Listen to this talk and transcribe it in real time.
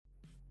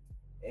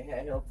and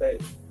had him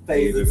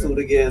phase the two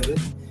together.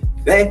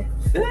 Back.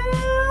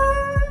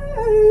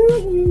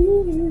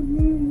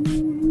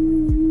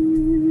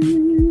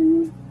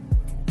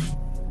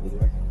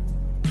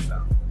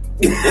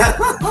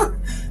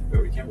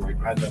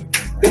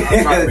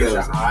 I'm trying to make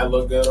sure I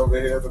look good over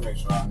here to make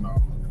sure I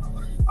know.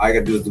 All I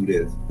gotta do is do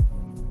this.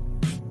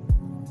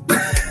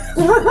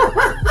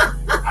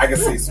 I can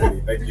see,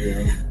 sweetie. Thank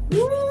you.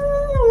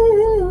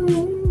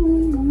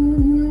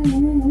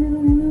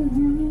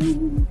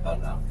 Oh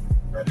no.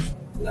 Ready?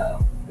 No.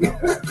 You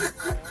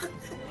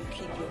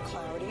keep your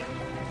clarity.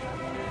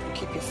 You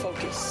keep your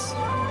focus.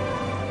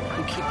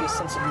 You keep your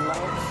sense of love.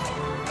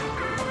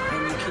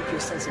 And you keep your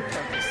sense of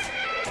purpose.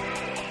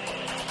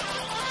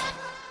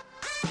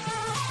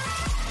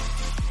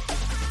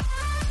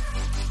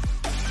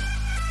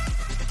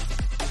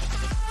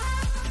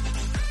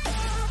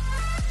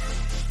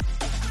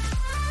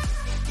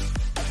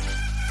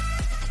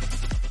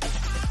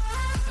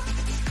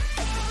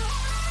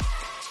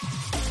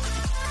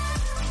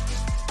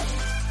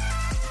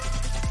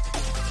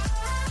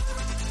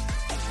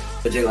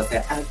 But J-Lo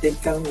said, I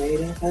think I'm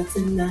waiting for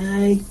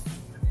tonight.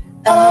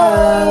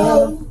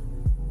 Oh,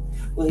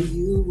 well,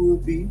 you will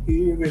be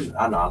here.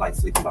 I know I like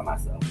sleeping by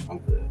myself. I'm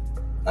good.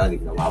 I don't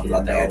even know why I was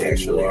out there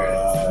extra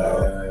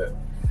lyrics.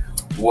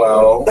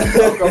 Well,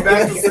 welcome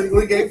back to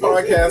Singly Gay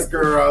Podcast,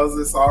 girls.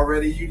 It's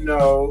already,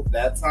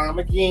 that time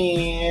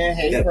again.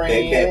 Hey,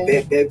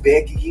 friend.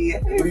 Back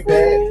again. We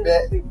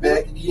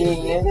back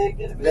again.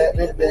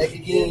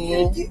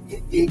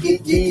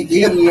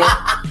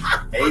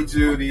 Hey,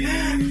 Judy.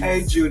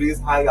 Hey, Judy's.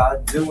 How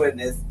y'all doing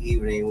this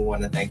evening? We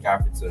want to thank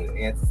y'all for tuning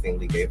in to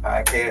Singly Gay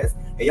Podcast.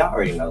 And y'all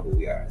already know who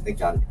we are. I think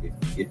y'all,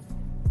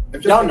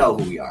 if y'all know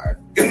who we are,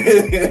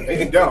 if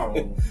you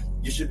don't,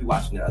 you should be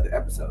watching the other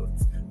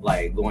episodes.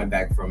 Like going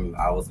back from,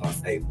 I was gonna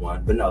say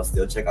 1, but no,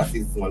 still check out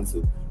seasons 1 and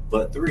 2,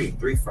 but 3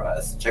 for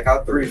us. Check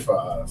out 3 for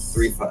us.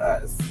 3 for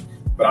us.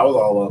 But I was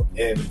all up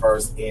in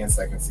first and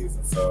second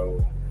season,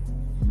 so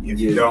if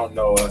you don't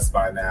know us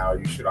by now,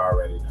 you should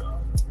already know.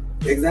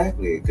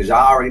 Exactly, because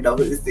y'all already know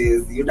who this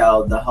is.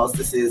 The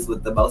hostesses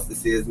with the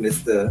mostesses,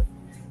 Mr.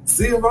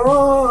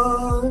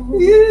 Sylvan.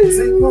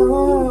 Sylvan.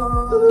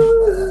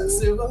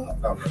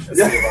 No, that's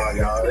Sylvan,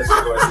 y'all. That's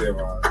your boy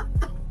Sylvan.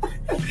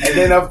 And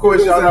then, of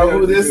course, y'all know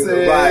who this is.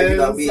 Right,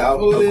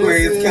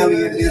 Aquarius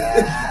Kelly in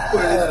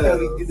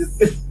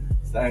this.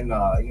 So,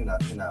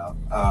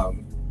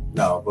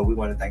 no, but we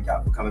want to thank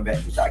y'all for coming back.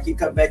 Y'all keep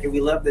coming back, and we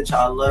love that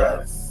y'all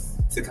love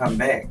to come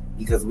back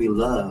because we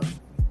love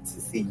to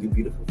see you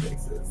beautiful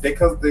faces.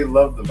 Because they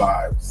love the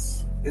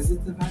vibes. Is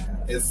it the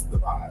vibes? It's the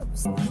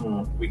vibes.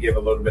 Mm-hmm. We give a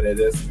little bit of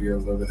this, we give a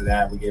little bit of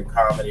that. We give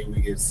comedy,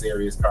 we give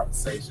serious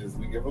conversations,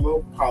 we give a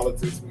little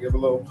politics, we give a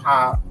little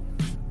pop.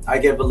 I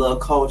give a little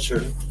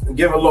culture.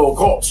 Give a little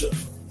culture.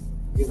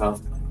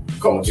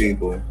 Culture.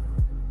 People.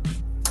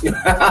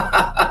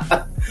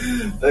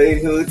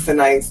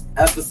 Tonight's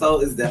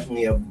episode is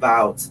definitely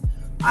about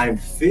I'm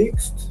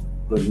fixed,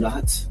 but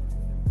not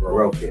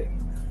broken.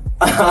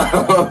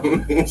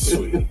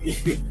 Sweet.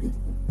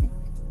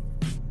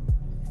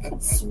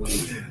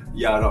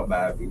 Y'all don't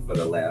mind me for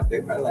the laugh.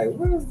 They're like,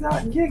 what is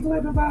that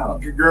giggling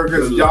about? Girl,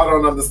 because y'all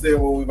don't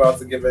understand what we're about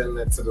to get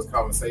into this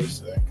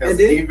conversation. Because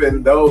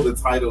even though the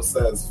title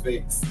says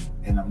fixed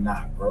and I'm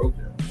not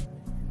broken,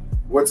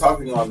 we're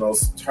talking on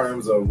those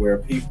terms of where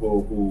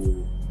people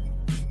who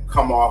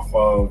come off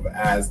of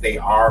as they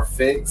are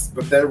fixed,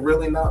 but they're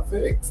really not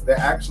fixed. They're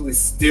actually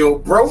still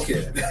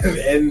broken.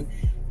 And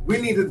we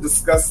need to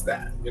discuss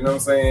that. You know what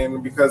I'm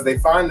saying? Because they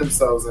find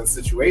themselves in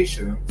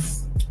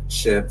situations.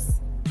 Ships,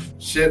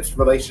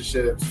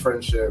 relationships,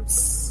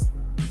 friendships,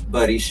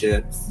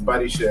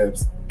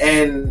 buddyships,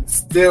 and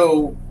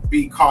still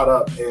be caught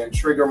up in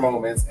trigger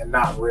moments and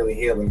not really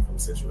healing from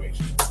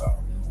situations. So,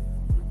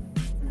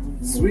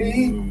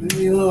 sweet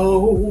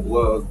Leo.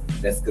 Well,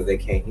 that's because they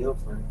can't heal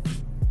from it.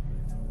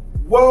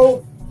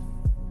 Well,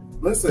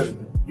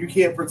 listen, you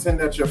can't pretend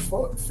that you're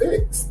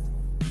fixed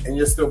and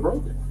you're still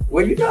broken.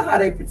 Well, you know how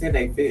they pretend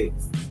they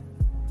fixed.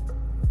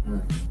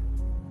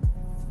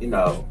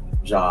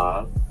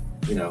 Job.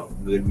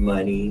 Good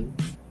money.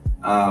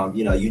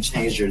 You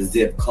change your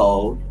zip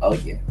code. Oh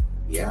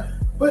yeah.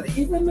 But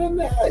even in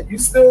that,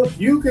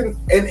 you can.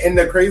 And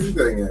the crazy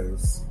thing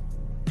is,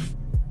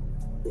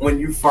 when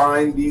you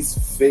find these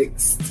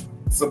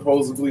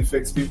supposedly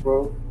fixed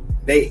people,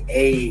 they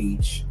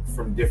age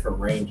from different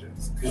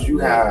ranges. Because you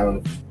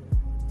have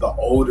the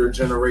older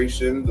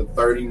generation, the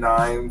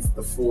 39s,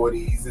 the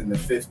 40s, and the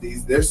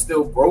 50s. They're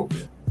still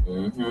broken.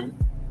 Mm-hmm.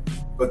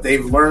 But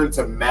they've learned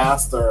to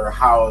master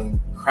how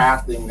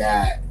crafting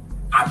that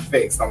I'm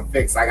fixed, I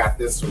got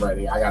this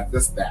already, I got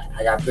this,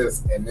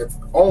 and it's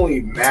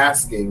only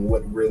masking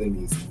what really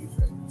needs to be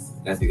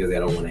fixed. That's because they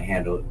don't want to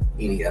handle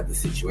any of the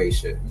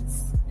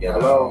situations.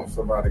 Hello,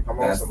 somebody, come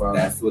on, somebody.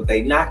 That's what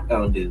they not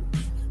gonna do.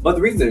 But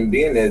the reason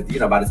being is,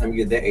 by the time you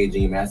get that age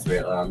and you master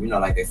it,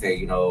 like they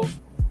say, the older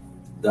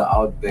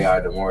they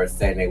are, the more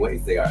set in their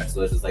ways they are.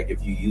 So it's just like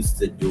if you used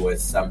to doing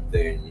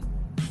something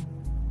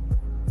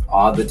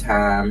all the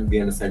time,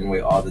 being a certain way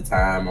all the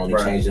time, only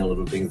Right. changing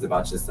little things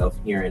about yourself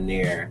here and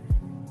there,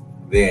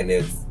 then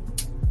it's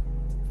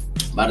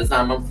by the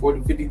time I'm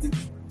 40, 50 to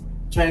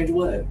change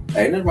what?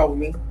 Ain't nothing wrong with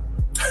me.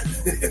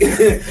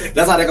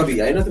 That's how they're gonna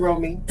be. Ain't nothing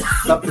wrong with me.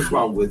 Something's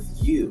wrong with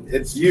you.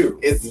 It's you.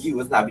 It's you.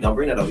 It's not me. Don't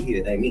bring that over here.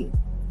 It ain't me.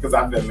 Because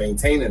I've been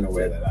maintaining the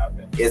way that I've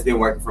been. It's been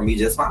working for me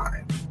just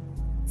fine.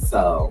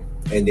 So,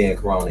 and then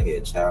Corona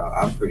hit, child.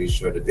 I'm pretty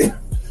sure that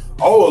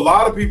Oh, a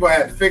lot of people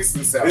had to fix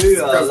themselves. Yeah,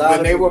 a Because lot when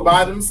of they were people.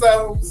 by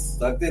themselves,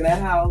 stuck in that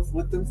house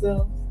with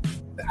themselves.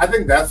 I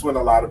think that's when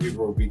a lot of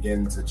people will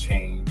begin to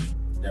change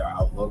their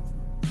outlook.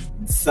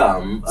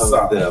 Some of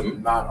Some,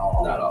 them. not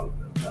all. Not all of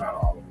them. Not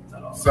all of them.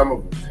 Not all. Some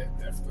of them did,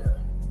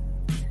 definitely.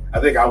 I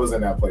think I was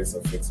in that place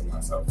of fixing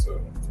myself too.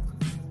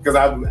 Because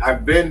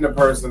I've been the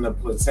person to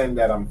pretend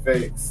that I'm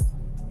fixed,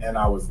 and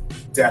I was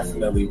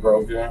definitely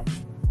broken,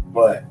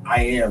 but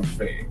I am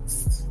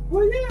fixed.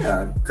 Well,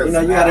 yeah. 'Cause You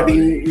know, you now gotta be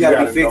you fixed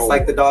gotta know.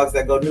 like the dogs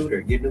that go neuter.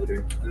 Get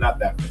neutered. Not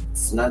that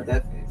fixed. Not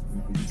that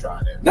fixed. You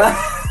tried it. No,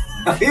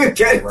 you gotta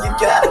get Right.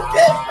 back.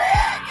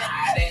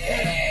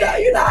 No,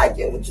 you know, I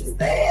get what you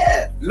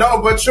said.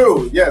 No, but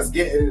true. Yes,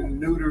 getting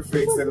neuter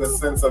fixed in the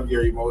sense of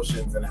your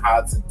emotions and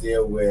how to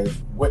deal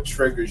with what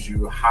triggers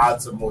you, how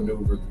to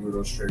maneuver through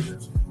those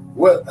triggers,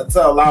 what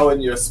to allow in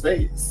your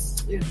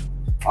space. Yeah.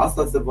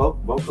 Also to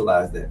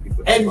vocalize that.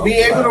 People And don't be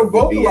able to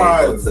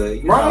vocalize, to,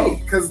 you right? know,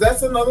 Because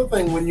that's another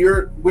thing. When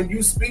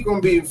you speak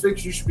on being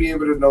fixed, you should be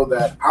able to know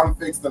that I'm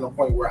fixed in a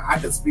point where I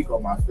can speak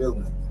on my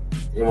feelings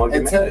you won't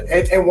get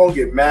mad. and won't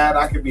get mad.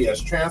 I can be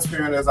as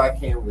transparent as I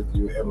can with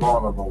you and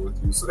vulnerable with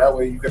you, so that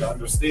way you can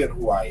understand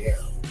who I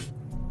am.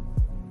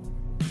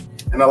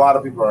 And a lot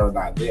of people are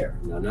not there.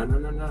 No.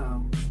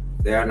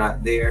 They're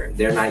not there.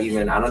 They're not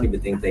even. I don't even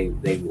think they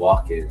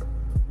walk it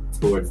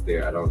towards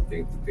there. I don't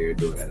think that they're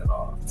doing that at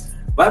all.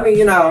 But I mean,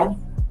 you know,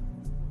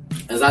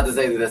 it's not to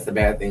say that that's a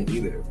bad thing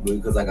either.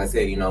 Because, like I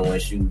said, you know,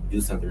 once you do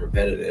something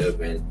repetitive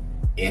and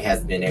it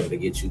has been able to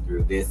get you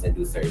through this and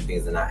do certain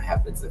things and not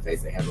happen to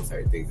face and handle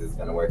certain things, it's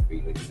going to work for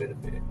you and you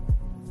benefit.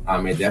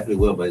 It definitely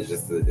will, but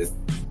excuse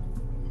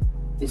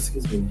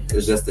me.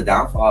 It's just the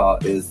downfall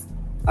is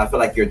I feel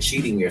like you're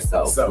cheating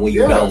yourself when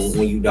you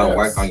don't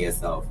work on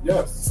yourself.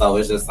 Yes. So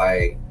it's just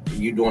like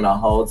you're doing a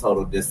whole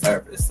total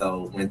disservice.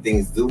 So when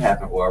things do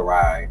happen or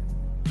arrive,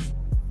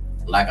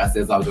 like I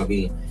said, it's always gonna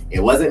be.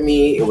 It wasn't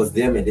me. It was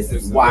them, and this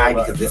is why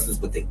because this is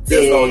what they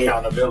There's no did.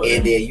 accountability.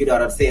 And then you know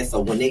what I'm saying. So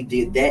when they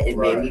did that, it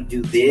made Right. me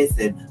do this.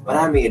 But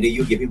I mean, then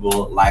you get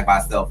people like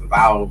myself. If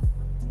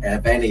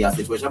any of y'all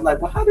situation, I'm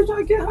like, well, how did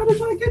y'all get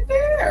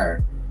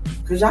there?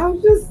 Because y'all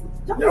was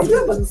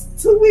with us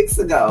 2 weeks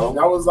ago.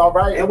 That was all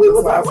right. And we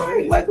was That's all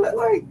right. Like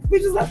we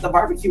just left the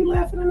barbecue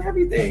laughing and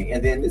everything.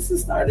 And then this has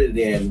started,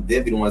 and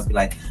they'd be the ones be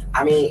like,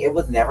 I mean, it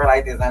was never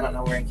like this. I don't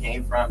know where it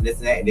came from, this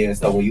and that. And then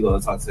so when you go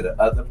talk to the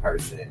other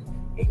person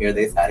and hear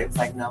they side, it was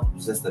like, no, it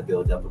was just a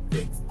build up of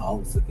things.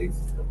 Oh, so things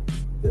is still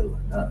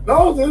building up.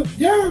 No,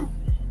 yeah.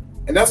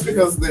 And that's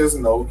because there's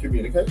no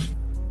communication.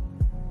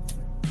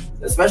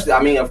 Especially,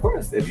 I mean, of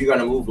course, if you're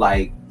gonna move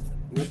like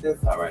this,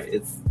 all right,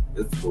 it's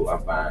cool,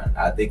 I'm fine.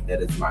 I think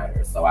that it's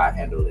minor, so I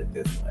handle it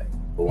this way.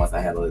 But once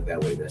I handle it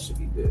that way, that should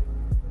be good.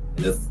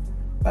 And it's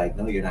like,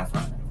 no, you're not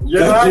fine.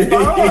 You're not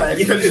fine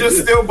because you're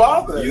still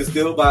bothered. You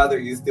still bother.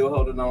 You still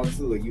holding on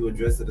to it. You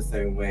address it the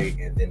same way,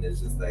 and then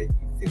it's just like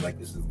you seem like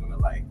it's just gonna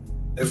like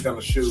It's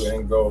gonna shoot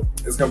and go.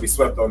 It's gonna be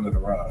swept under the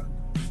rug.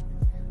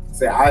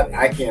 See,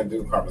 I can't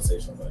do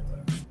conversations like that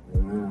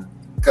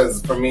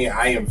because for me,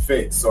 I am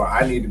fixed, so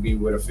I need to be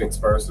with a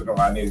fixed person, or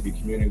I need to be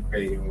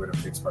communicating with a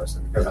fixed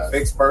person because a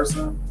fixed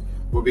person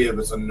will be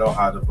able to know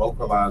how to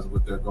vocalize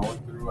what they're going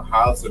through,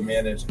 how to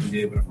manage, and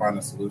be able to find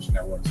a solution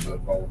that works for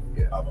both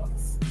of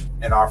us.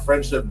 And our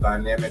friendship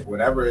dynamic,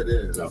 whatever it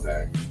is,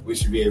 we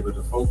should be able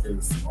to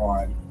focus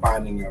on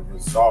finding a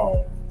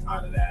resolve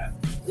out of that.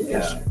 Yeah.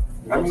 issue.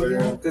 I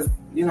mean, because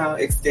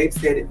Escape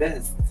said it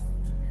best.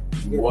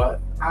 What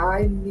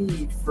I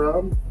need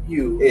from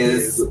you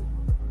Is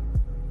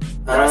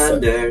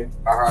understanding.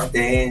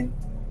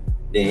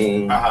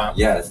 Uh-huh.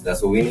 Yes,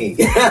 that's what we need.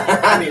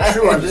 I need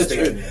true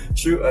understanding.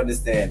 True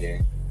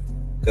understanding.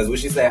 Because what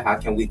she said, how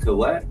can we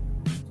what?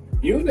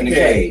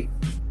 Communicate.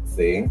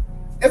 See?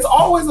 It's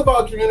always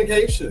about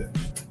communication.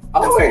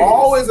 Always. It's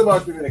always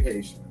about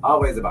communication.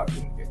 Always about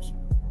communication.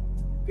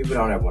 People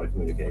don't ever want to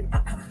communicate.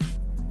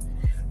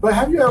 But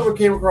have you ever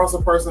came across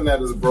a person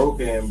that is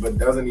broken but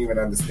doesn't even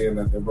understand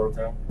that they're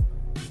broken?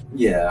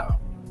 Yeah.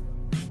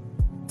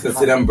 Because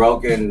to them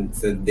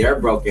their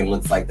broken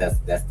looks like that's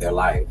their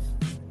life.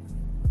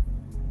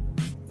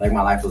 Like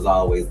my life was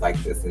always like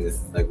this, and this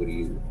is like, what do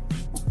you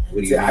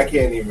See, I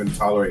can't even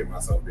tolerate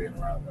myself being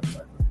around that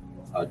type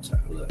of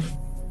people. Look,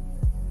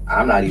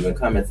 I'm not even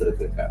coming to the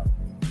cookout.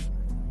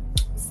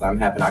 Something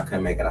happened, I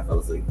couldn't make it, I fell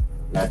asleep.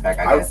 Matter of fact,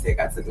 I got sick,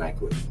 I took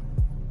NyQuil.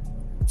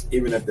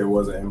 Even if there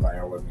was an invite,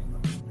 I wasn't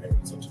even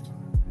paying such a time.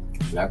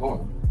 Not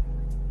going.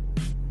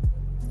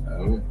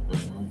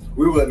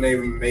 We wouldn't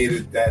even made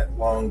it that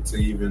long for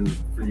you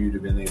to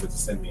been able to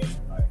send me an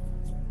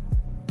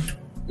invite.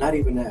 Not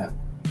even that.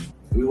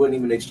 We wouldn't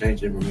even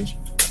exchange information.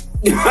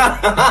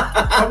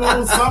 Come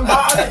on,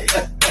 somebody.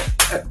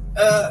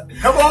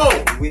 Come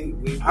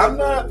on. I'm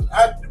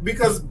not,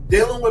 because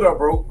dealing with a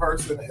broke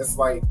person, it's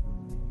like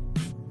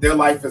their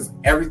life is,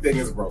 everything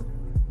is broken.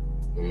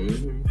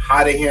 Mm-hmm.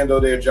 How they handle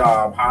their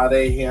job, how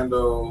they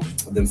handle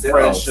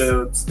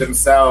friendships,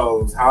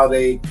 themselves, how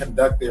they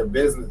conduct their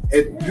business.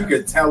 You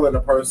could tell in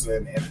a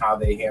person and how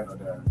they handle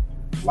their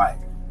life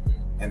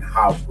and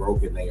how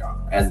broken they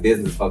are. As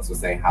business folks would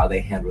say, how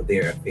they handle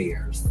their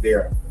affairs.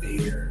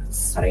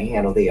 How they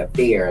handle their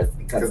affairs.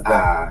 Because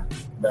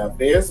the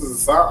affairs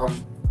is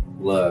something.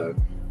 Look,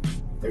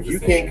 if you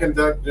can't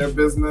conduct your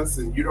business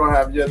and you don't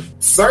have your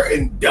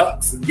certain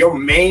ducks, your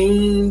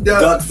main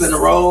ducks in a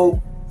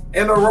row.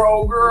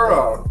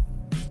 Girl.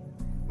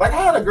 Like,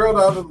 I had a girl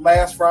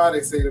last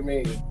Friday say to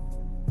me,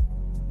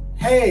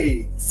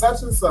 hey,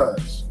 such and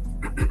such.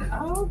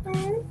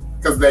 Okay.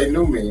 Because they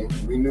knew me.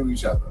 We knew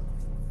each other.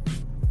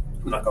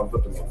 I'm not going to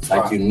put them on the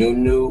spot. Like you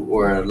knew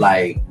or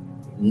like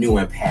knew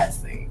in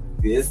passing?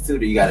 This too,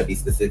 you got to be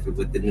specific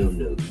with the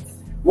new.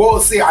 Well,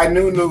 see, I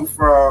knew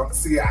from,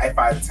 if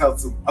I tell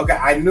to, okay,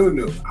 I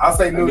knew. I'll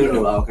say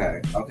knew.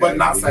 Okay. But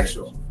not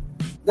sexual.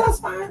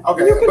 That's fine.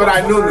 Okay, but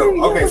I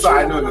knew. Okay, so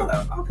I knew.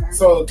 Okay.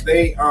 So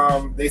they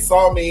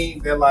saw me.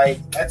 They're like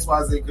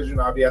XYZ because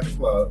I'll be at the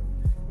club.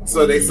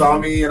 So they saw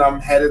me and I'm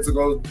headed to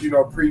go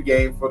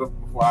pregame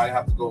before I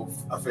have to go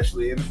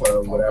officially in the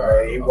club,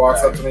 whatever. Okay. He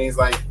walks up to me. He's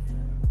like,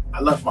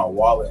 I left my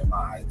wallet and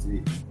my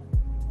ID.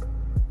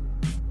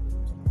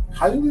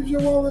 How you leave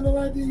your wallet and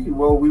ID?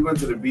 Well, we went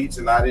to the beach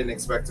and I didn't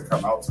expect to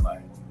come out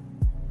tonight.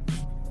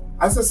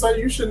 I said, sir,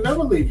 you should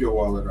never leave your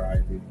wallet or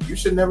ID. You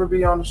should never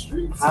be on the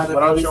streets. How do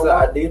police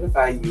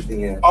identify you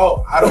then?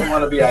 Oh, I don't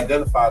want to be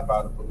identified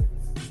by the police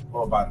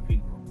or by the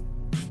people.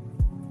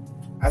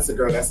 I said,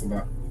 girl, that's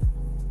enough.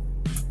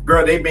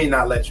 Girl, they may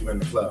not let you in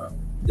the club.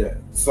 Yeah.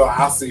 So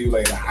I'll see you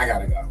later. I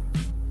gotta go.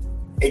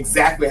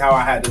 Exactly how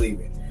I had to leave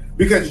it.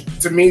 Because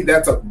to me,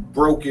 that's a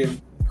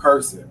broken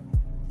person.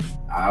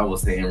 I will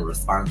say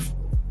irresponsible.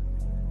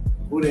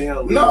 Who the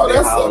hell? No,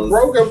 that's a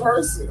broken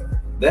person.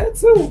 That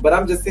too, but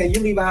I'm just saying, you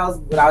leave a house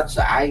without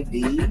your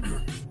ID.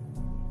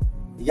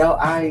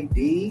 Your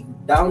ID,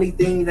 the only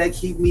thing that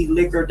keep me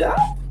liquored up.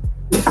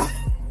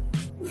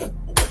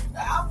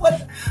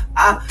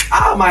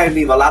 I might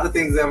leave a lot of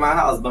things in my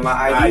house, but my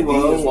ID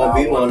won't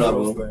be one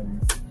of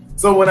them.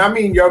 So when I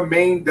mean your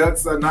main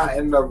ducks are not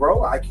in the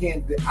row, I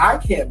can't be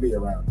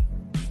around you.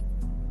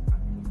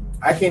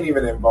 I can't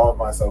even involve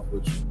myself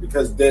with you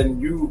because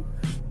then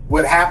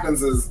what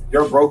happens is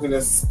your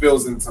brokenness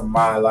spills into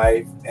my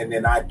life, and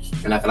then I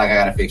feel like I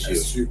gotta fix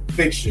you.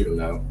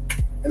 No,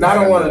 and I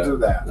don't want to do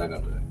that. Not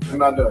gonna do that. I'm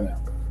not doing that.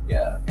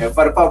 Yeah, and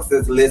for the folks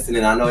that's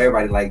listening, I know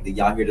everybody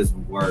y'all hear this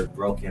word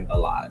 "broken" a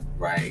lot,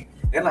 right?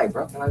 They're like,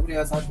 broken, like, what are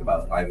y'all talking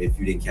about? Like, if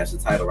you didn't catch the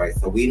title right.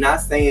 So we're not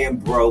saying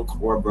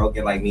broke or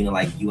broken, like, meaning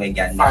like you ain't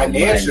got no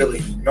financially.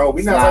 Money. No,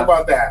 we're not talking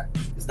about that.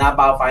 It's not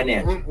about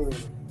financial.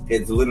 Mm-mm.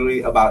 It's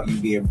literally about you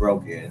being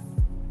broken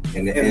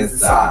in the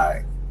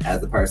inside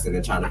as a person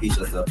and trying to piece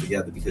yourself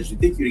together because you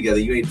think you're together,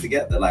 you ain't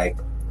together. Like,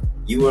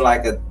 you were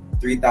like a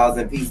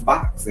 3,000 piece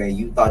box and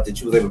you thought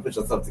that you was able to put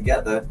yourself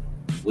together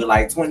with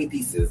like 20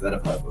 pieces of a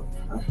puzzle.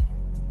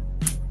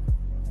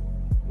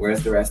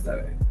 Where's the rest of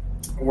it?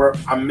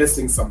 I'm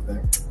missing something.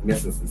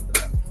 Missing some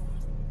stuff.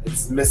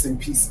 It's missing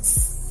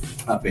pieces.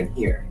 Up in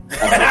here.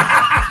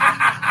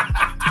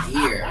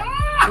 Here.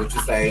 What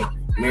you say?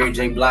 Mary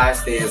J. Blige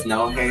says,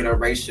 no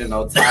hateration,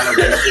 no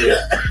toleration.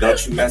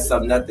 Don't you mess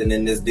up nothing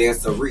in this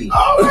dancery.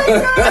 Oh my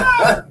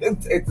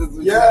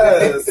God.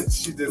 Yes.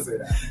 She did say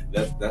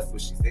that. That's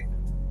what she said.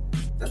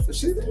 That's what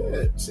she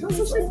said. That's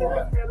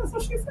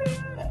what she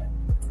said.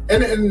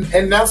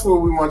 And that's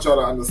what we want y'all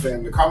to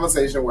understand. The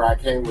conversation where I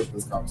came with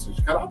this conversation,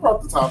 because I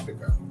brought the topic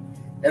up.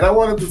 And I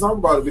wanted to talk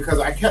about it because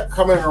I kept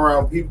coming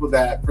around people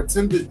that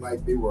pretended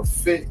like they were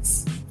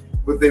fixed,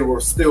 but they were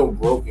still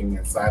broken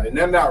inside. And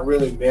they're not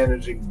really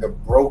managing the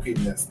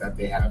brokenness that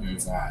they have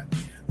inside.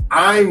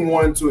 I'm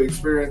one to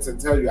experience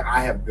and tell you I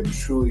have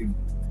truly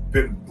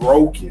been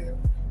broken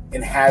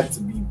and had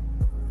to be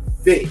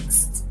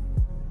fixed.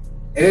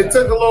 And it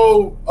took a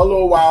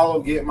little while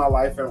of getting my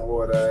life in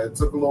order. It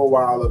took a little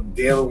while of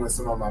dealing with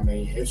some of my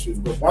main issues.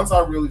 But once I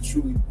really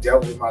truly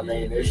dealt with my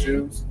main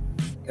issues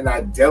and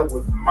I dealt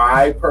with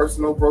my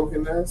personal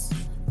brokenness,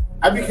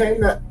 I became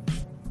that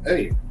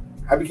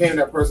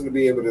person to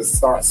be able to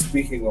start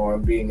speaking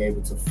on being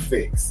able to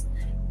fix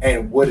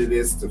and what it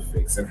is to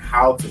fix and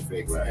how to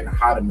fix and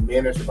how to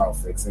manage about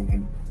fixing.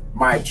 And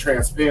my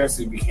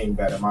transparency became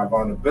better. My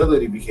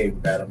vulnerability became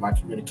better. My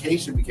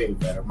communication became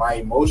better. My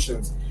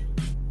emotions,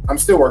 I'm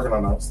still working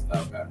on those.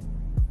 Okay.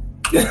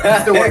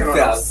 I'm still working on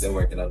those. Still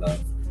working on those.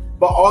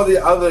 But all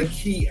the other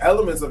key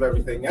elements of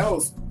everything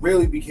else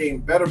really became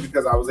better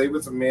because I was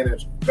able to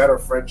manage better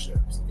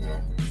friendships,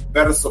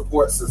 better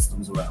support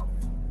systems around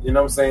me. You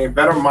know what I'm saying?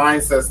 Better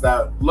mindsets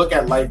that look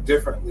at life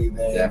differently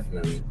than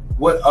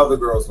what other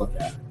girls look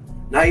at.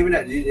 Not even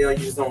that, you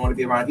just don't want to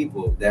be around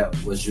people that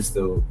was just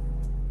what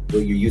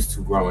you're used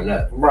to growing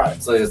up.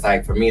 Right. So it's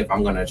like, for me, if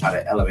I'm going to try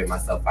to elevate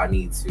myself, I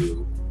need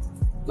to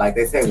Like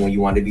they say, when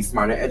you want to be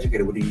smart and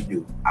educated, what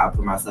do? I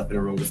put myself in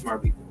a room with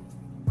smart people.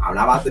 I'm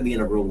not about to be in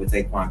a room with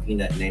Taquan,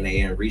 Peanut,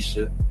 Nene, and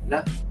Risha.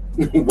 No.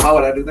 Why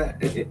would I do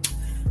that?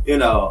 You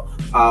know,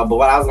 but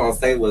what I was going to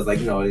say was, like,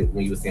 you know,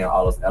 when you were saying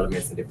all those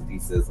elements and different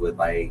pieces with,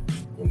 like,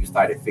 when you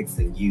started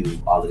fixing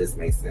you, all of this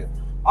makes sense.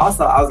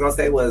 Also, I was going to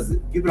say was,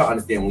 people don't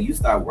understand, when you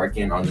start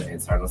working on the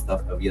internal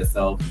stuff of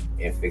yourself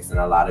and fixing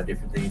a lot of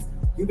different things,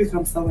 you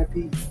become so at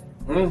peace.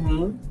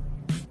 Mm-hmm.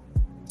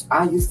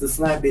 I used to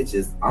slap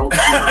bitches on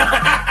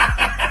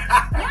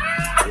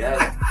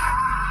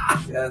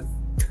Yes.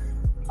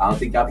 I don't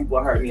think y'all people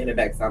heard me in the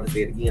back, so I'm gonna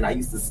say it again. I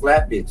used to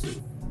slap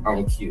bitches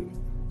on cue.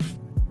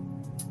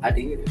 I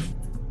did it.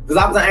 Because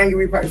I was an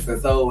angry person.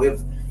 So if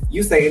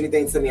you say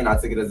anything to me and I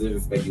took it as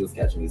disrespect, you was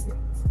catching these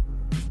things.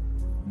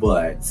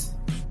 But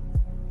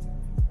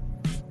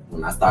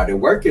when I started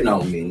working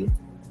on me,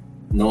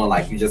 knowing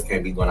like you just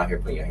can't be going out here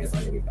putting your hands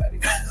on anybody.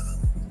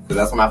 Because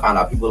that's when I found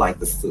out people like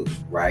the suit,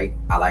 right?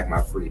 I like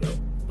my freedom.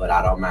 But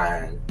I don't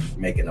mind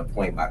making a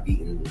point by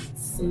beating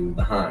some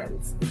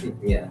behinds.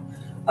 Yeah.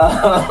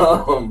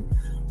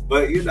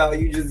 But you know,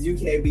 you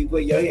can't be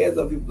putting your hands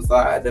on people, so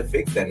I had to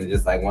fix that. And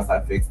just like once I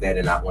fixed that,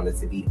 and I wanted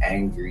to be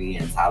angry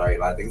and tolerate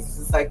a lot of things, it's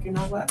just like, you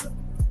know what?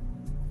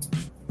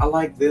 I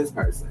like this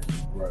person,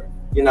 right?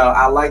 You know,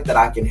 I like that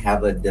I can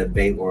have a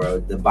debate or a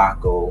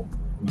debacle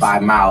by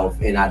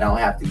mouth, and I don't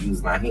have to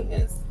use my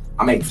hands.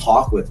 I may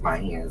talk with my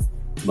hands,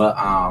 but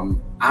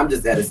I'm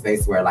just at a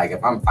space where, like,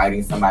 if I'm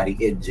fighting somebody,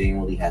 it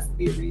genuinely has to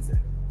be a reason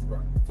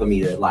for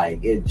me to,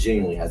 like, it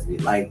genuinely has to be,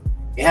 like,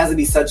 it has to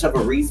be such of a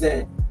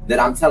reason that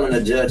I'm telling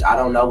the judge, I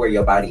don't know where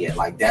your body at.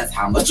 Like, that's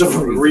how much of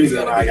a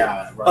reason I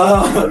got.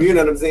 Right. You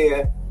know what I'm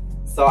saying?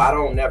 So I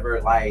don't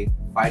never, like,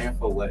 fighting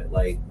for what,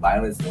 like,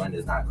 violence, one,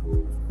 is not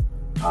cool.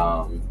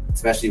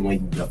 Especially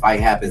when the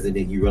fight happens and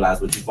then you realize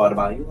what you fought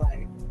about. You're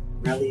like,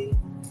 really?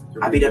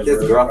 I beat up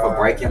this girl for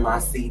breaking my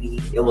CD.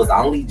 It was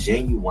only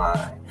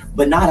genuine.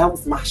 But nah, that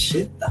was my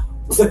shit, though.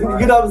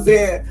 You know what I'm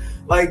saying?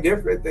 Like,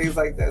 different things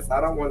like that. So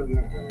I don't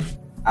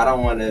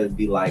want to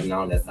be like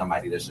known as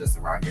somebody that's just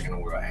around here in the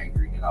world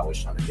angry and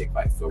always trying to pick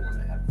fights. So when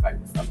I have to fight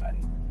with somebody,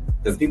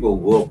 because people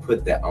will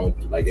put that on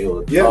you, like they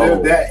will. Yeah,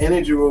 that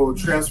energy will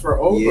transfer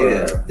over.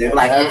 Yeah, they're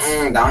like,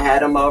 don't have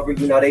them over.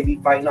 You know, they be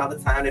fighting all the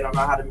time. They don't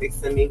know how to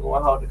mix and mingle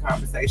and hold the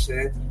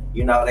conversation.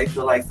 You know, they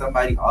feel like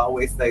somebody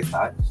always says, so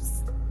I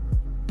just.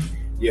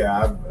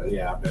 Yeah, I've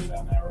been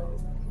down that road.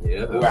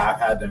 Yeah, where I've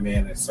had to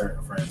manage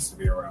certain friends to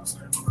be around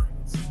certain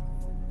friends.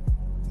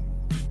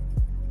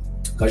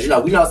 Because, you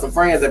know, we know some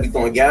friends that be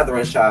throwing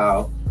gatherings,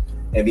 child,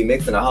 and be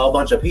mixing a whole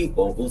bunch of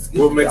people.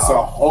 We'll mix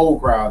a whole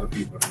crowd of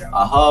people together.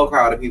 A whole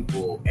crowd of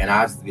people. And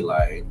I just be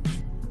like...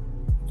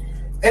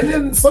 And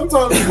then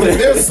sometimes when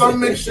there's some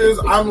mixtures,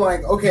 I'm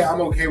like, okay, I'm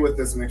okay with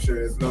this mixture.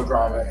 There's no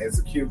drama. It's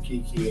a cute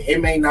kiki.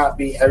 It may not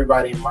be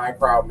everybody in my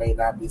crowd, may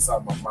not be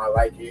something of my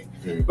liking,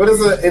 but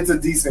it's a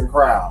decent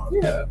crowd.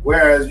 Yeah.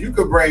 Whereas you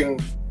could bring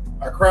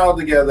a crowd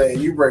together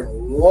and you bring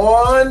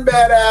one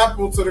bad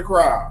apple to the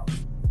crowd.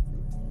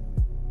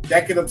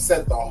 That could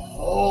upset the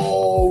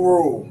whole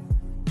room.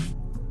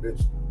 Bitch,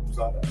 you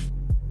saw that?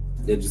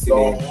 Did you see the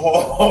that?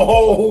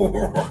 Whole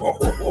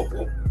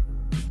room?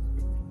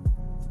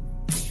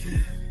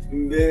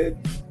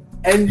 Bitch.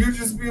 And you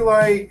just be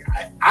like,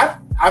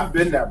 I've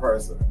been that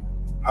person.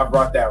 I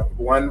brought that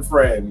one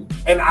friend,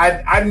 and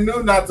I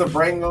knew not to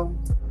bring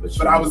them,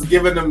 but I was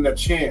giving them the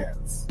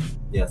chance.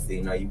 Yeah,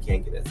 see, no, you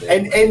can't get it.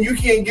 And you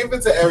can't give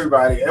it to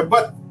everybody.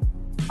 But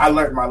I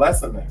learned my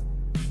lesson then.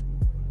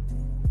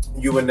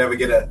 You would never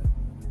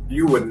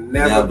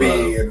never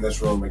be in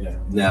this room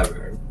again.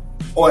 Never.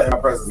 Or in my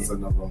presence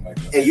in the room like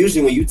that. And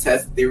usually when you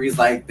test theories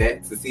like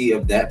that to see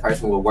if that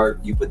person will work,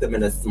 you put them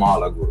in a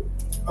smaller group.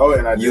 Oh,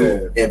 and I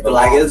did. If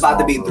like it's about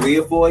to be 3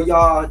 or 4 of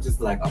y'all, just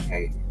like,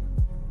 okay,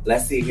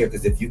 let's see here.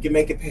 Because if you can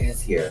make it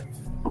past here,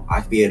 I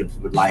can be able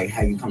to like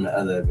have you come to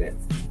other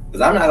events.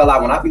 Because I'm not gonna lie,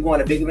 when I be going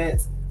to big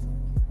events,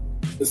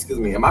 excuse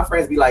me, and my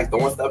friends be like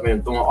throwing stuff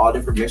and throwing all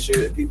different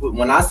mixture at people.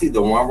 When I see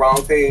the one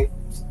wrong thing,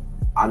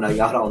 I know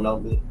y'all don't know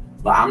me,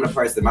 but I'm the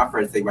person, my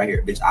friends say right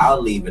here, bitch, I'll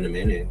leave in a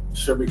minute.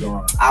 Should be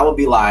going. I will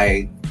be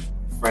like,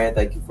 friend,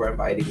 thank you for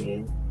inviting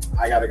me.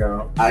 I gotta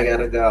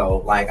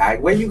go.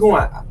 Like, where you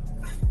going?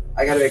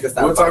 I gotta make a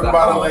stop. We'll talk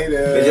about it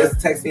later. But just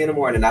text me in the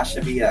morning. I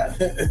should be up.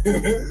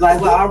 Like,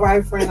 well, all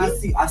right, friend. I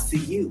see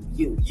you,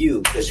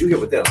 because you here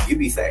with them. You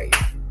be safe.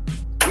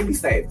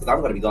 Because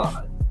I'm gonna be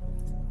gone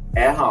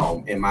at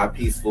home in my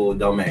peaceful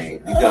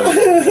domain.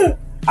 Because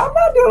I'm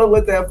not dealing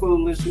with that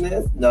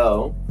foolishness.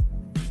 No.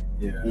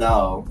 Yeah.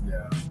 No.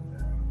 Yeah.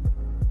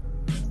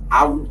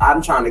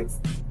 I'm trying to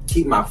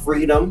keep my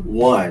freedom.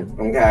 1,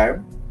 okay.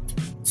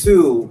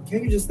 2,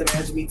 can you just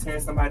imagine me tearing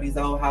somebody's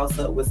old house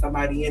up with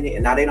somebody in it,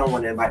 and now they don't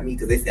want to invite me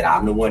because they said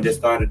I'm the one that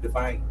started the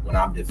fight when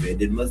I'm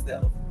defending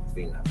myself.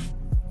 You know,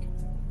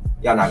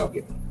 y'all not gonna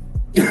get me.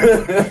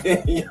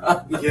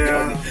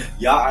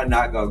 Y'all are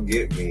not gonna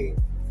get me.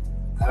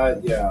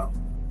 Yeah.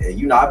 And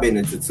you know, I've been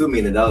into too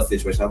many of those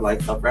situations. I'm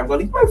like, so friend, I'm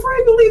gonna leave my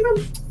friend, you leave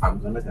him. I'm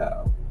gonna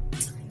go.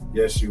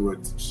 Yes, she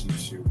would.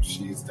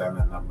 She's done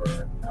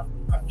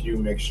a few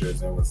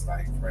mixtures and was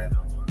like, "Friend,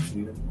 I'll talk to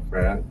you.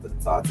 Friend,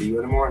 talk to you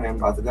in the morning. I'm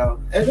about to go."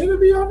 And it'll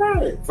be all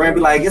right. Friend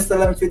be like, "It's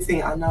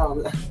 11:15. I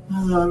know.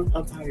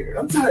 I'm tired.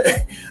 I'm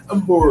tired. I'm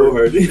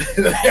bored."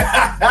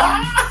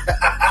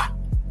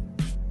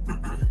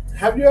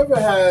 Have you ever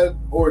had,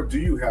 or do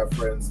you have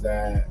friends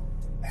that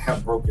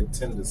have broken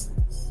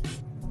tendencies?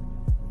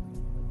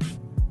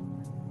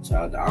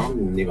 Child, I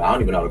don't even know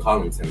how to call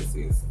them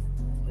tendencies.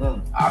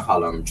 I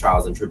call them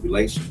trials and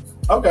tribulations.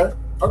 Okay.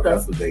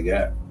 That's what they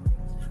got.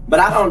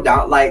 But I don't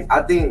doubt, like,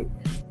 I think,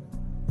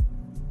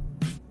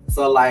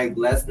 so, like,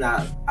 let's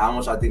not, I don't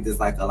want y'all to think this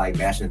like a, like,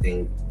 bashing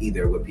thing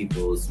either with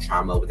people's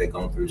trauma, what they're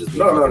going through, just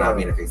being broken out,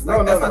 being fixed.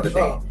 Like, that's not the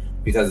thing.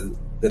 Because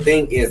the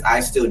thing is, I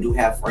still do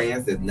have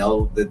friends that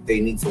know that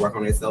they need to work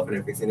on themselves and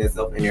they're fixing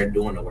themselves and they're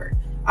doing the work.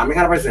 I'm the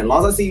kind of person, as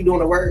long as I see you doing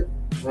the work,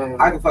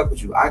 I can fuck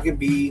with you. I can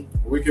be,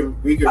 we can,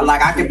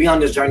 like, I can be on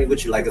this journey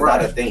with you. Like, it's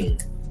not a thing.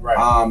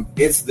 Right.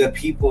 It's the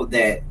people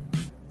that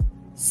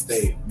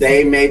stay.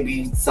 They may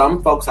be,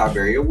 some folks are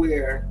very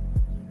aware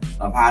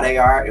of how they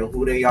are and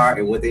who they are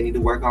and what they need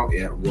to work on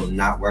and will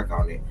not work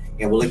on it.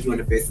 And will look you in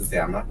the face and say,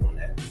 I'm not doing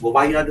that. Well,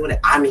 why are you not doing it?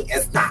 I mean,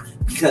 it's not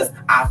because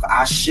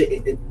I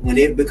should. When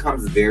it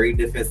becomes very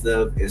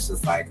defensive, it's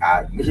just like,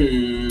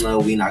 no,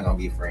 we not gonna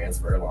be friends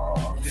for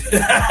long.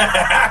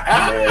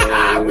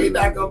 We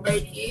not gonna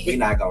make it. We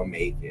not gonna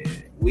make it.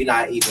 We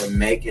not even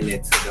making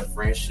it to the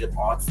friendship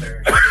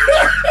altar.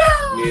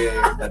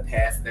 Yeah, the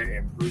pastor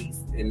and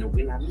priest, and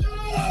we not.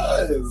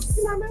 Yes.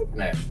 We're not making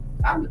that.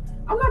 I'm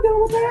not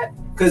dealing with that.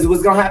 Because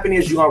what's gonna happen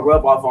is you're gonna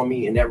rub off on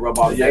me, and that rub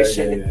off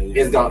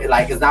is gonna,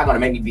 like, it's not gonna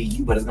make me be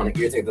you, but it's gonna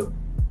irritate the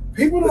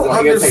people. Don't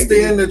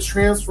understand the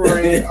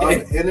transferring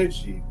of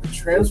energy. The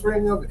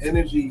transferring of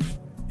energy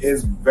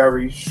is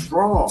very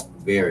strong.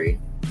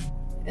 Very.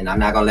 And I'm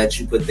not gonna let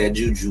you put that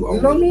juju on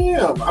me. No,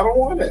 ma'am. I don't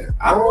want it.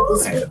 I don't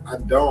want this. I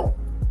don't.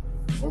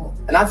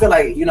 And I feel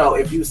like, you know,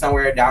 if you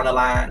somewhere down the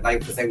line,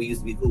 like, to say we used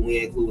to be cool, we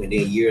ain't cool, and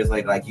then years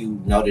later, like,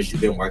 you notice you've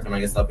been working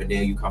on yourself, and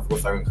then you come for a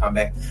certain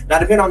comeback. Now,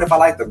 depending on if I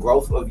like the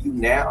growth of you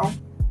now,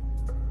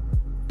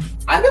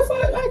 I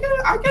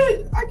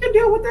can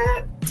deal with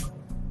that.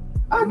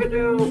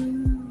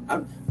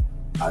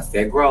 I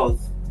said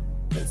growth.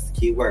 That's the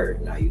key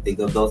word. Now, you think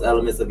of those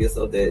elements of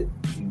yourself that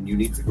you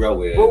need to grow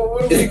with. Well,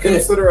 what do we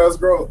consider as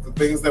growth? The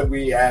things that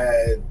we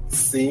had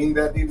seen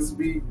that needed to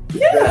be,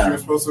 that you were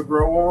supposed to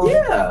grow on?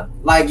 Yeah.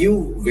 Like,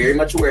 you very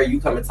much aware,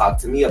 you come and talk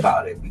to me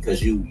about it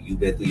because you've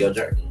been through your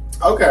journey.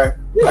 Okay.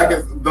 Yeah. I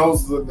guess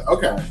those,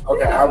 okay.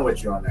 Yeah. I'm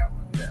with you on that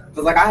one. Yeah.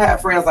 Because, like, I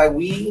had friends, like,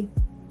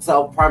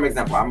 so, prime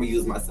example, I'm going to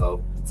use myself.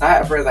 So, I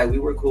had friends, like, we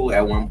were cool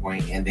at one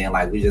point, and then,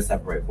 like, we just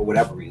separated for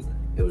whatever reason.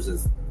 It was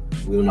just,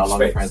 we were no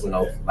longer friends with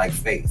no, like,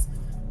 space.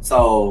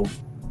 So,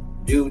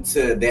 due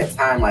to that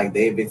time, like,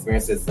 they've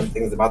experienced some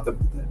things about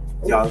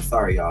y'all,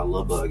 sorry, y'all, a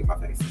little bug in my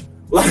face.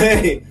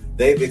 Like,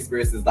 they've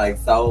experienced, like,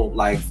 so,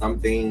 like, some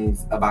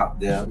things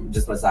about them,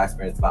 just as I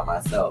experienced about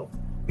myself.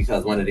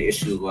 Because one of the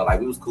issues was, like,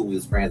 we was cool, we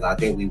was friends. I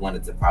think we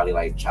wanted to probably,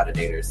 like, try to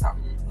date or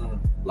something,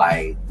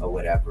 like, or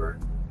whatever.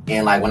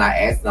 And, like, when I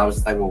asked him, I was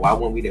just like, well, why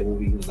wouldn't we date?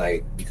 He was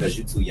like, because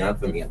you're too young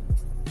for me.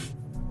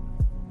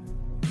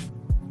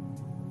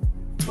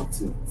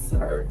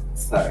 Sir.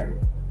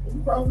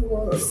 You probably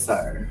was.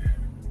 Sir.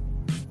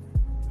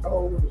 How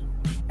old was you?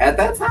 At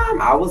that time,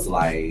 I was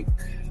like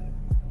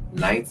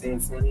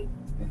 19, 20.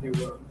 And he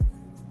was?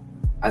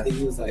 I think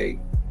he was like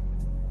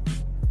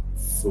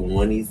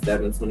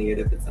 27, 28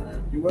 at the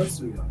time. You was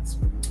too young.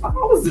 I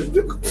was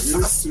You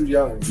was too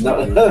young.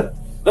 No.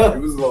 He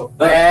was a little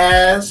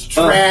fast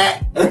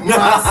track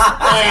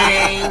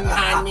Mustang,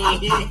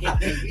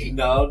 honey.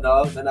 No.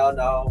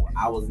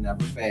 I was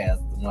never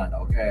fast. One,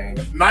 okay.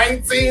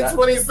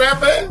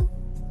 1927?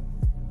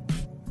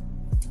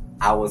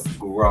 I was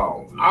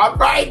grown. All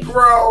right,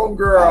 grown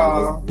girl. I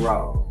was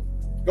grown.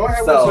 Go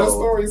ahead with your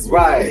stories.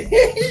 Right.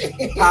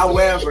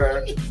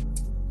 However,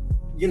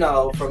 you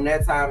know, from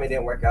that time it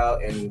didn't work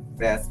out, and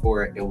fast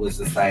forward, it was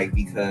just like,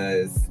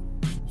 because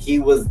he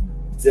was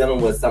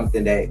dealing with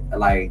something that,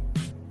 like,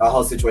 a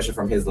whole situation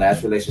from his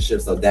last relationship,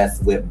 so that's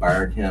what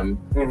burned him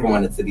from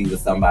wanting to be with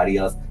somebody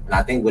else. And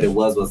I think what it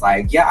was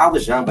like, yeah, I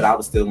was young, but I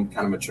was still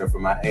kind of mature for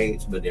my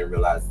age, but didn't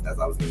realize as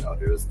I was getting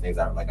older, there was things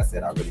like I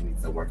said, I really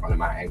need to work on, and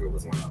my anger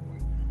was one of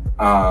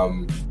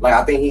them. Like,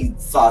 I think he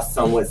saw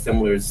somewhat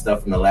similar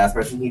stuff from the last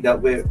person he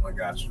dealt with. I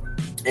got you.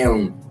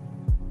 And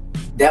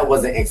that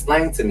wasn't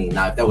explained to me.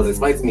 Now, if that was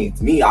explained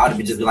to me, I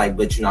would just be like,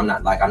 but, you know, I'm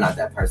not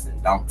that person.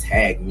 Don't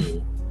tag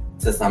me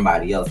to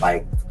somebody else.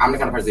 Like, I'm the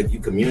kind of person, if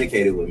you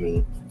communicated with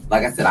me,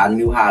 like I said, I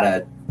knew how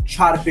to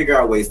try to figure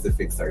out ways to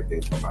fix certain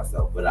things for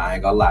myself. But I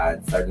ain't gonna lie,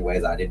 in certain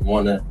ways I didn't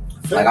want to.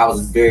 Like, I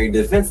was very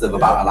defensive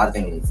about a lot of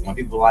things. When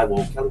people were like,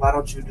 well, Kelly, why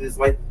don't you do this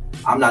way?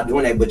 I'm not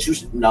doing that, but you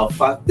should. No,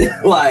 fuck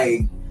that.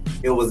 Like,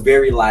 it was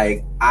very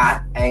like,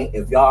 I ain't,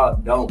 if y'all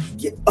don't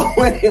get on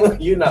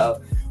it, you know.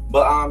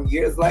 But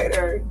years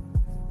later,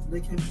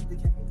 they came.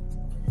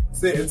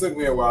 See, it took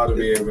me a while to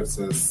be able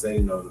to say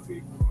no to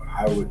people.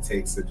 I would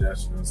take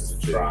suggestions to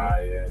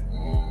try it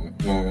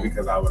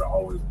because I would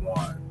always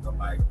want the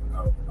like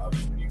of other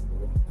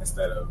people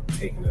instead of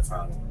taking the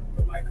time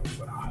to like of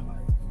what I like.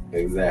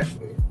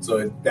 Exactly.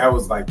 So that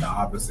was like the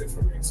opposite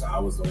for me. So I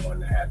was the one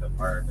that had to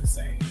learn to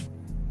say,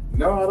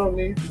 no, I don't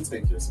need to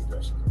take your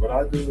suggestions. What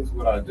I do is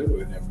what I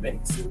do, and it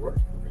makes it work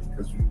for me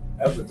because you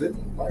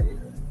evidently like it.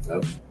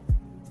 Yep.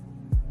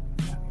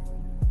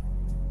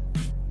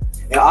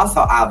 And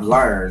also, I've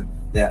learned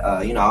that,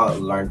 I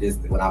learned this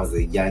when I was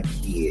a young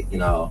kid.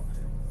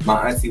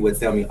 My auntie would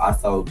tell me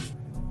also,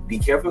 be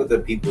careful of the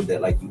people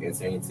that like you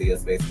enter into your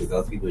space because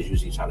those people is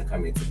usually trying to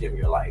come in to dim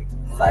your light.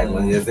 Like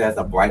when there's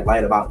a bright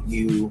light about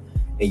you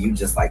and you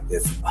just like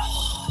this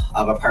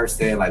of a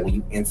person, like when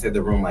you enter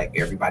the room, like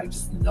everybody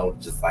just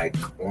like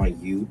on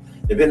you,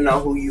 depending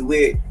on who you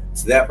with.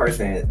 So that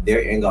person,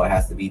 their end goal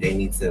has to be they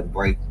need to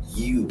break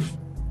you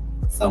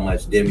so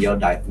much, dim your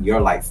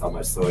light so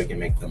much so it can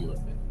make them look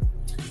better.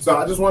 So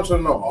I just want you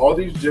to know, all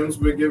these gems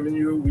we're giving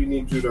you, we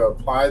need you to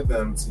apply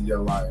them to your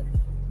life.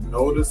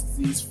 Notice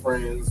these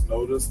friends,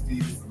 notice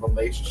these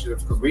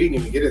relationships, because we didn't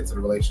even get into the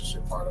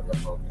relationship part of the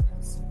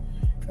brokenness.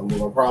 And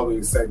we'll probably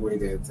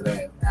segue into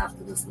that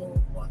after this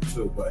little one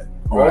too. But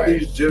all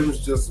these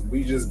gems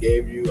we just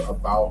gave you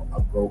about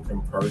a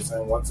broken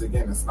person. Once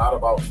again, it's not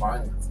about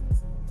finances.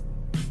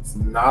 It's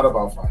not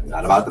about finances.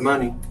 Not about the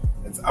money.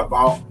 It's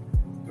about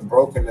the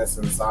brokenness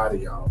inside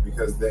of y'all,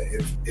 because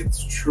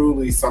it's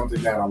truly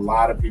something that a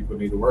lot of people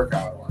need to work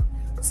out on.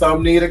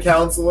 Some need a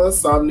counselor,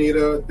 some need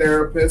a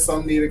therapist,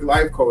 some need a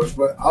life coach,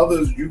 but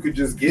others you could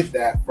just get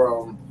that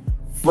from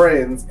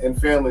friends and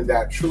family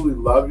that truly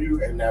love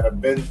you and that have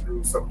been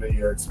through some of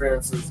your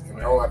experiences and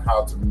knowing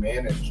how to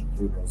manage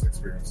through those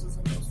experiences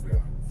and those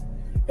feelings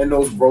and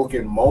those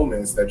broken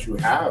moments that you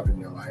have in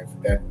your life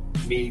that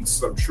need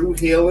some true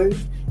healing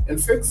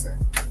and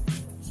fixing.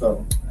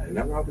 So,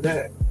 nothing wrong with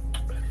that.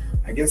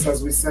 I guess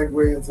as we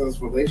segue into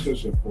this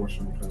relationship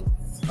portion,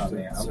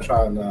 I'm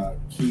trying to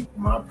keep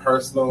my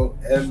personal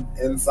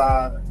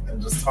inside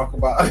and just talk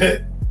about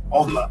it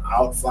on the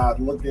outside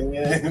looking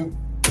in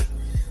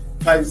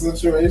type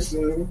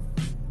situation.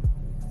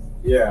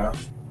 Yeah.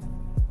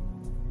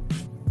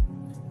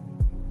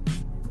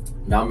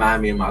 Don't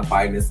mind me and my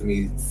quietness and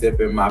me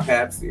sipping my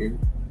Pepsi,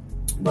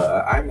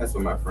 but I mess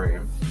with my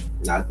friend.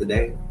 Not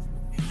today.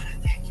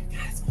 Thank you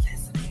guys for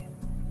listening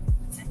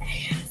to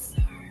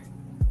ASR,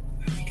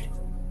 where we do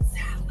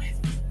salad,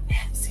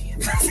 Pepsi,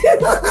 and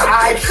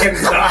I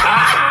cannot.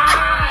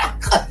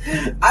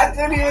 I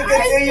couldn't even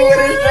continue with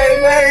his straight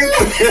face.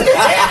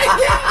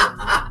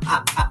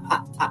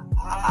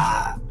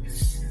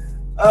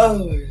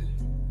 Oh,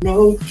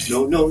 no.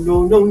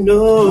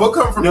 We'll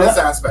come from this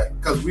aspect,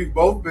 because we've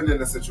both been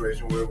in a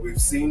situation where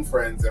we've seen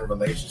friends in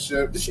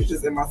relationships. Did she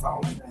just in my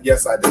phone?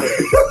 Yes, I did.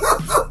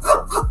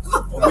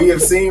 We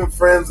have seen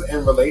friends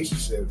in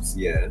relationships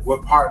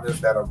with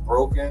partners that are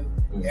broken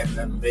and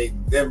then made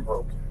them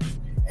broken.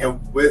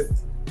 And with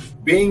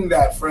being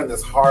that friend,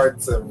 it's hard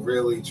to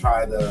really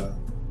try to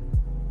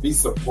be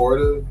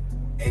supportive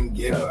and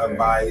give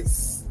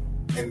advice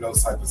in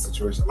those type of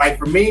situations. Like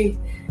for me,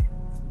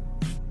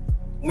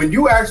 when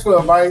you ask for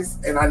advice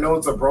and I know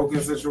it's a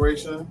broken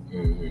situation,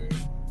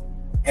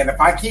 and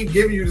if I keep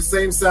giving you the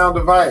same sound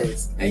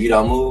advice and you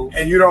don't move,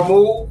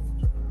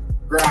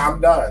 girl, I'm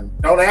done.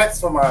 Don't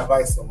ask for my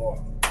advice no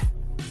more.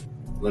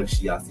 Look,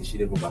 she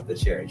didn't move out the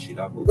chair and she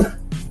don't move.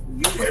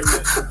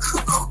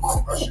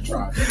 Oh, she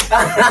tried.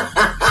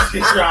 She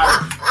tried.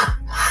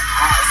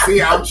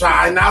 See, I'm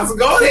trying not to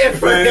go there,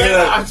 friend.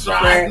 I'm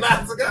trying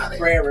not to go there.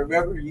 Friend,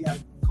 remember, you have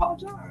to call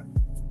John.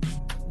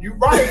 You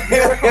right. You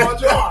gotta call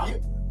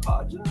John.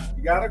 Call John.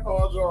 You gotta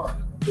call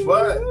John.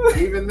 But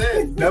even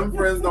then, them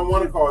friends don't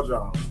want to call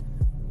John.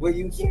 Well,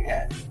 you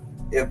can't.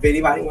 If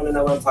anybody want to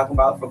know what I'm talking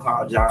about for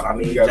Call John, I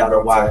need y'all to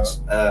watch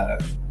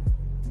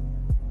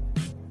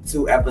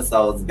 2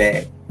 episodes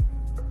back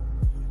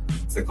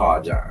to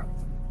Call John.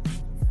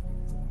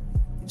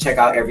 Check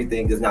out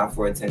Everything Is Not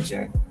For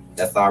Attention.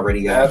 That's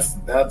already that's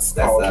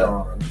Call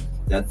John.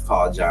 That's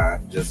Call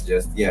John. Just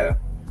yeah.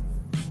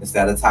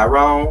 Instead of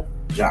Tyrone,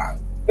 John.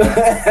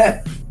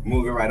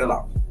 Moving right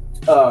along.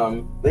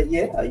 But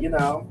yeah,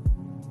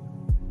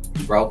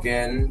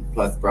 broken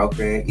plus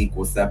broken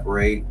equals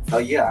separate. So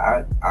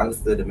yeah, I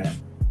understood the math.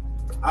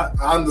 I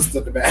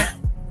understood the math.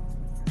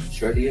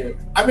 Sure did.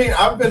 I mean,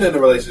 I've been in a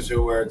relationship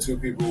where 2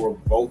 people were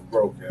both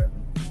broken.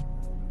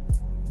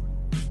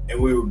 And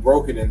we were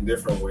broken in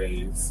different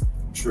ways.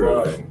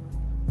 True.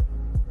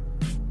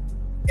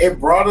 It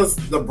brought us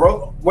the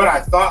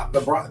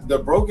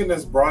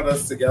brokenness brought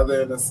us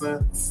together in a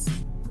sense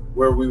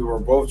where we were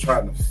both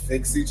trying to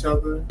fix each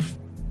other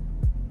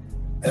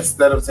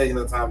instead of taking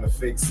the time to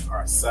fix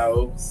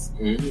ourselves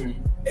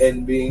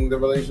and being the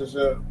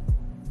relationship.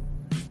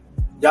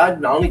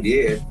 Y'all only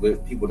did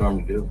what people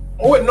normally do.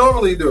 What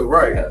normally do,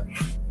 right? Yeah.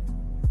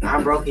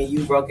 I'm broken,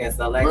 you broken,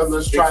 so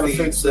let's try to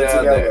fix it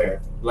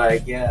together.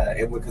 Like, yeah,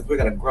 because we're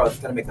gonna grow. It's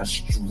gonna make us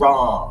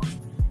strong.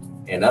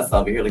 And us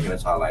over here looking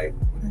at y'all like,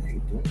 what are they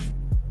doing?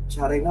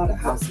 Child, they know the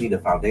house need a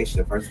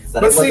foundation first. So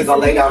But they see, wasn't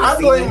gonna lay down the I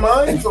blame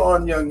cement. mine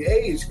on young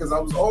age because I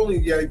was only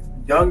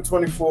young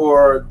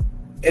 24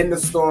 in the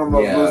storm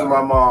of losing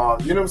my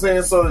mom. You know what I'm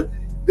saying? So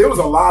there was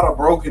a lot of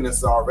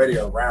brokenness already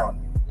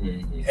around me.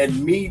 Mm-hmm.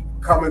 And me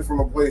coming from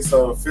a place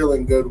of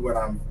feeling good when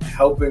I'm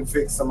helping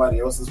fix somebody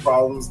else's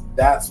problems,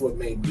 that's what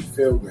made me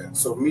feel good.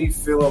 So me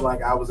feeling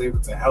like I was able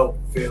to help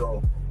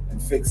Phil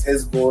and fix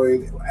his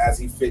void as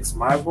he fixed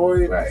my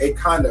void, it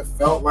kind of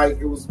felt like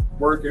it was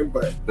working,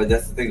 but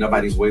that's the thing,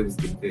 nobody's void was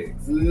getting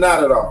fixed.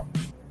 Not at all.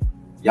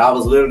 Y'all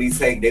was literally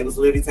taking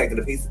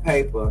a piece of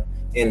paper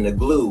and the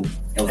glue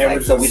and was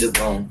like, so we just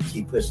gonna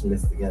keep pushing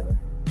this together.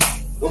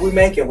 What we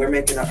making? We're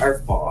making an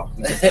earth ball.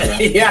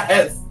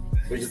 Yes.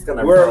 We're just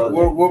gonna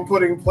we're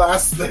putting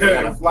plaster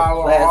and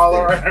flour all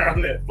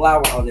around it.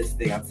 Flour on this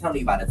thing. I'm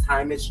telling you, by the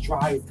time it's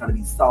dry, it's gonna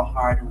be so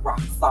hard and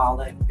rock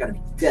solid. It's gonna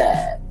be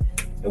good.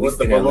 And what's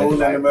the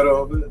balloon in the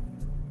middle of it?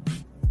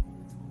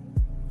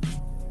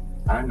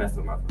 I ain't messing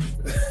with my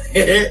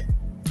friends.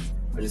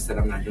 I just said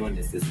I'm not doing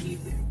this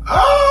evening.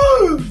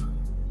 Oh!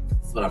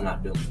 That's what I'm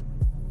not doing.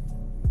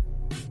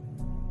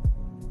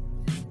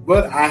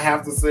 But I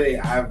have to say,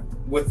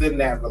 within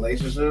that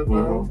relationship,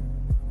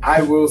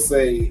 I will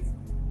say,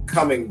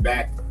 coming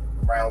back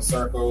around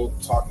circle,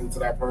 talking to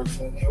that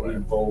person, and we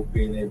both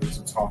being able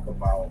to talk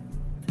about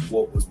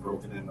what was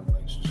broken in the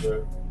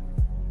relationship,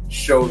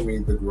 showed me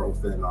the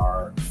growth in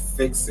our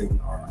fixing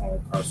our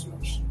own personal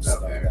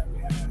stuff that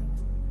we had.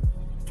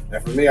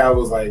 And for me, I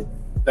was like,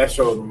 that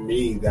showed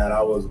me that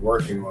I was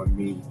working on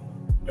me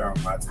during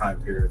my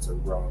time periods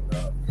of growing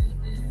up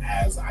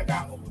as I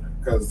got older.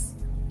 Because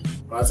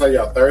when I tell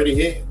y'all 30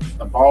 hit,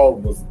 the ball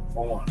was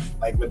on.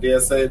 Like Medea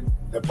said,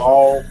 that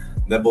boy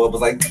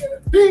was like,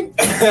 ding.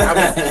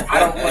 I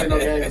don't play no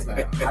games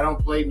now. I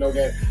don't play no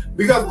games.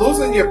 Because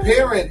losing your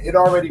parent, it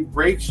already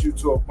breaks you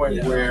to a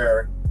point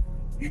where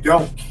you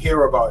don't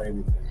care about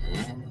anything.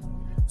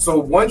 So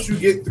once you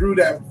get through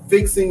that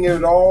fixing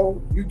it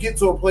all, you get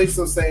to a place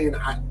of saying,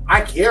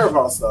 I care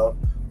about stuff,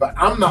 but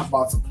I'm not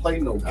about to play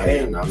no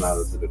games. I'm not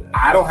about to do that.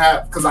 I don't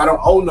have, because I don't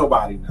owe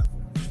nobody nothing.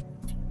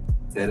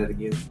 Say that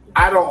again.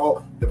 I don't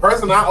owe, the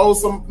person I owe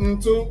something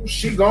to,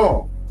 she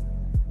gone.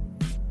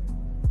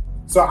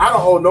 So I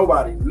don't owe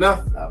nobody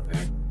nothing.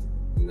 Okay.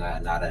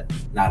 Not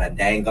a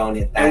dang on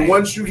it thing. And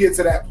once you get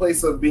to that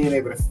place of being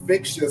able to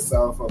fix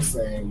yourself, of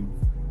saying,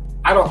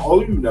 I don't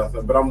owe you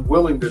nothing, but I'm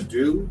willing to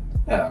do.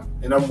 Yeah.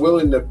 And I'm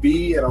willing to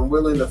be, and I'm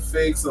willing to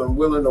fix, and I'm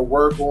willing to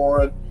work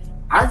on.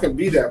 I can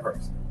be that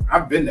person.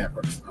 I've been that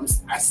person.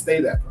 I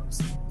stay that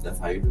person. That's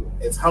how you do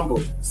it. It's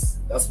humbleness.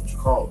 That's what you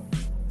call it.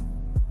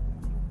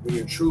 When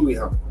you're truly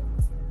humble.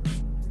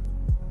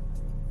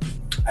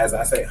 As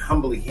I say,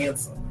 humbly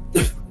handsome.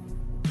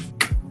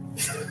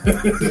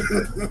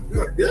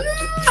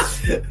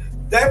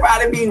 They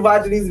probably be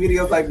watching these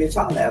videos like, bitch,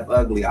 y'all laugh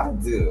ugly. I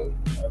do.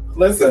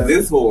 Listen,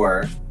 this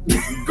whore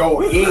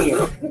go in.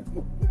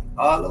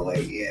 All the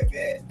way in,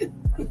 man.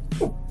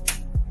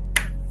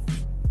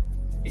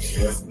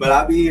 But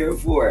I be here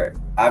for it.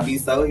 I be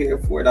so here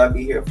for it. I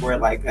be here for it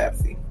like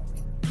Pepsi.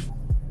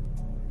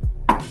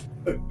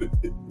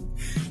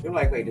 You're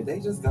like, wait, did they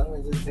just go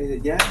and just say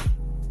that? Yeah.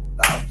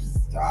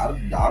 I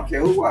don't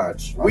care who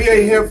watch. We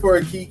ain't here for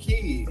a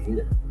kiki.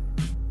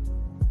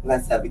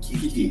 Let's have a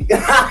kiki.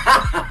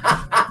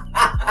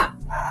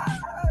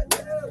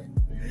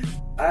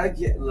 I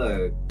get,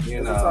 look,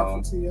 you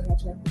know.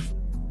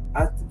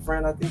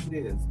 Friend, I think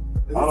it is.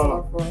 Is it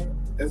time for?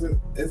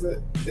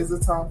 Is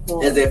it time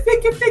for? Is it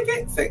fick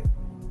it? Say.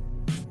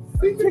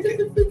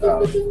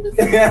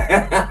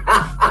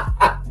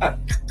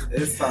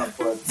 It's time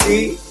for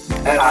tea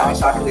and hot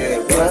chocolate.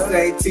 Wanna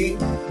say tea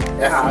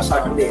and hot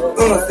chocolate.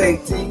 Wanna say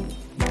tea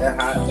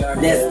and hot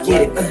chocolate. Let's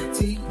get it.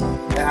 Tea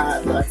and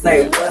hot chocolate. Say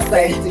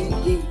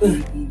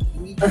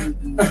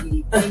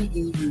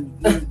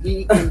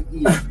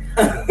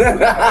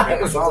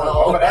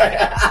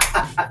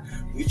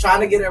we trying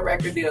to get a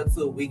record deal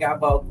too. We got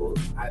vocals.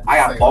 I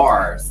got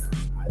bars.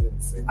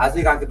 I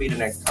think I could be the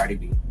next Cardi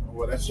B.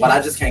 Well, that's but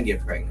I just can't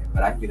get pregnant.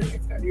 But I can be the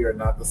next Cardi B. You're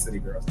not the city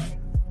girls.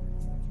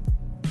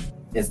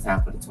 It's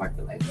time for the twerk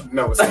the label.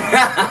 No, it's not.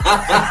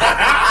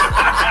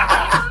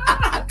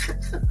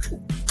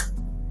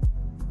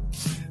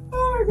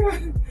 Oh my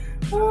god.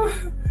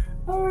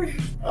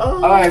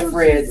 All right,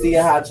 Fred. See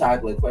a hot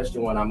chocolate.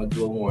 Question 1. I'm gonna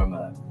do a warm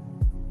up.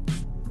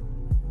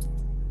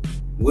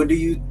 What do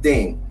you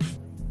think?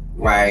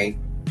 Right?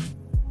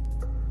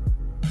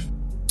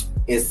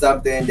 Is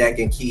something that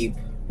can keep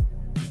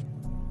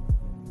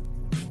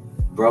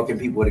broken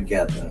people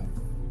together?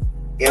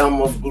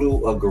 Elmer's glue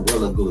or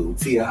Gorilla Glue?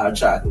 Tia hot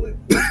chocolate.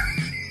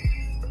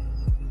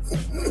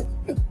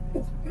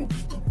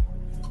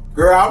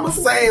 Girl, I'm gonna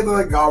say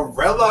the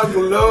Gorilla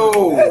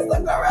Glue. It's the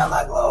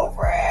Gorilla Glue,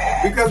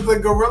 Fred. Because the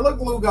Gorilla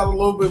Glue got a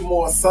little bit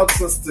more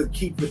substance to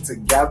keep it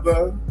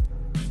together.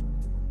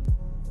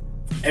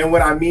 And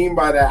what I mean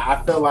by that,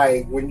 I feel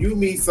like when you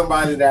meet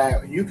somebody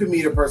that, you can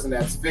meet a person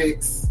that's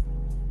fixed,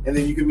 and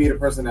then you can meet a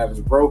person that is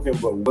broken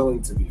but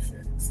willing to be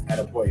fixed at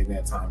a point in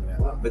that time.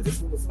 Well, but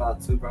this was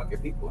about 2 broken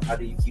people. How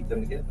do you keep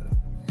them together?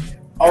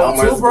 Oh,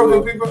 two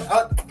broken people.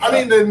 I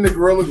mean, the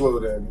Gorilla Glue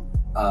then.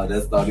 Oh,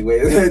 that's the only way.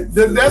 That's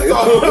the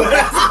only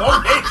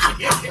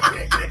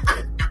way.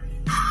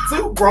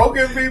 Two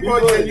broken people,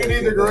 and you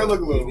need the Gorilla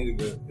Glue.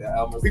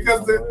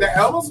 Because the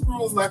Elmer's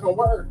glue is not gonna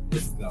work.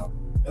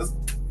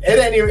 It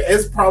ain't even.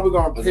 It's probably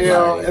gonna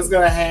peel. It's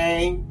gonna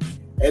hang,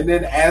 and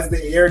then as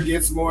the air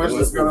gets moist,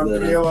 it's gonna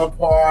peel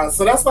apart.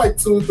 So that's like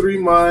 2-3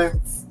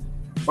 months.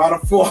 By the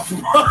 4th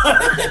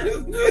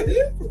month.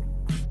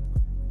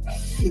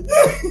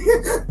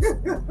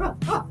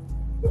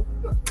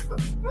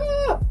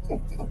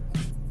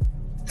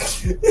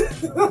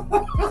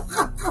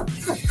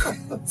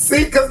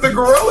 See, because the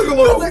Gorilla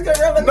Glue.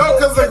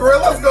 Because the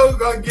Gorilla's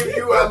gonna give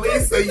you at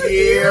least a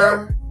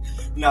year.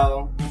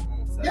 No.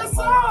 Yes,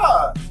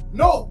 sir.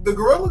 No, the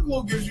Gorilla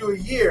Glue gives you a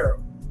year.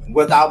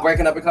 Without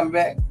breaking up and coming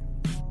back?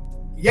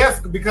 Yes,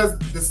 because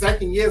the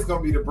second year is going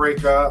to be the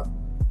breakup,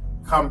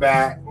 come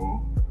back,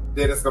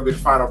 then it's going to be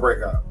the final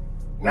breakup.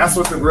 That's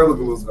what the Gorilla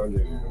Glue is going to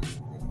give you.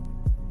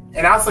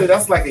 And I'll say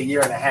that's like a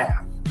year and a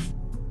half.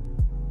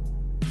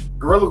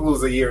 Gorilla Glue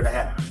is a year and a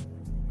half.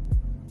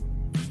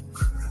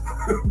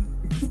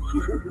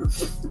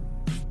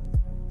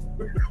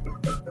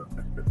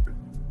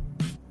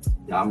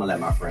 Yeah, I'm gonna let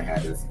my friend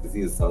have this because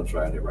he is so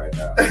trying it right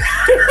now.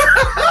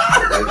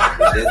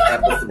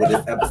 When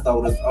this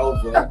episode is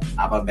over,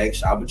 I'm gonna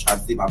try to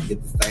see if I can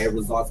get the same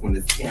results when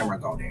this camera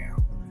go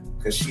down.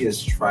 Cause she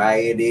is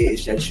trying it.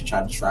 She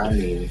tried to try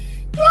me.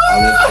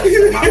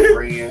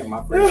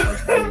 My friend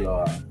trying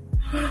y'all.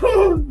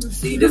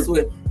 See, this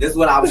is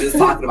what I was just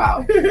talking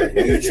about.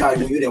 When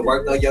you didn't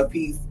work on your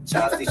piece,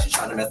 child, see, she's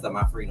trying to mess up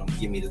my freedom.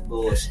 Give me this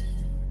bullshit.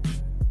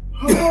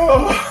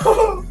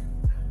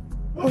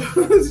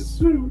 That's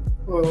true.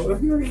 Oh,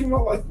 I'm gonna keep my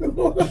life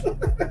going.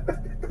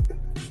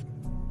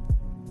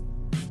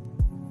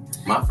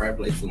 My friend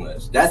plays too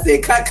much. That's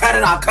it. Cut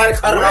it off. Cut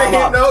it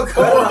off. No,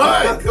 come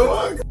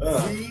on.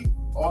 Tea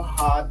or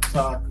hot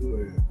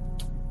chocolate?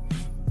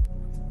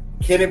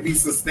 Can it be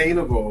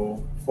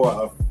sustainable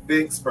for a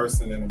fixed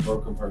person and a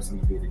broken person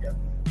to be together?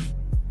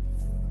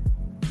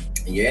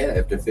 Yeah,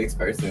 if the fixed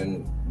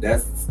person,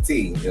 that's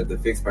tea. If the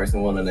fixed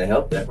person wanting to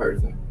help that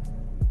person.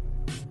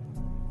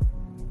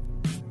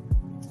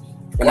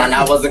 And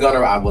I was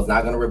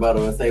not gonna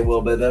rebuttal and say,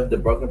 well, but if the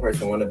broken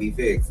person want to be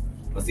fixed.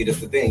 But see, that's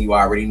the thing. You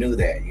already knew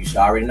that. You should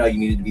already know you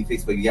needed to be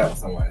fixed before you got with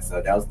someone.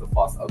 So that was the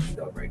false okie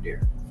doke right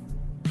there.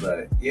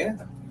 But yeah.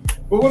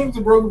 But what if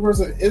the broken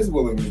person is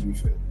willing to be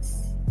fixed?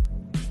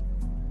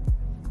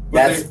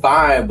 That's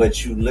fine,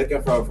 but you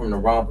looking from the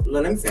wrong.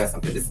 Let me say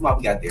something. This is why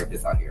we got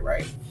therapists out here,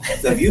 right?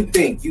 So if you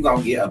think you're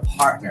gonna get a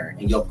partner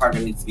and your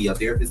partner needs to be your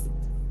therapist.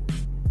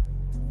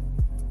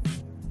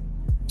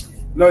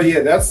 No,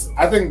 yeah,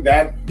 I think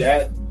that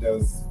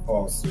does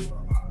fall suit a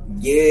lot.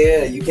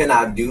 Yeah, you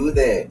cannot do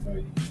that.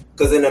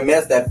 Because in the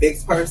mess, that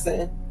fixed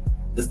person,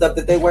 the stuff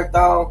that they worked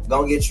on,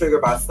 gonna get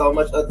triggered by so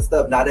much other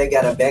stuff. Now they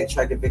gotta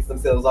backtrack and fix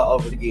themselves all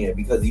over again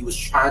because he was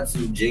trying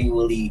to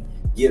genuinely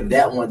give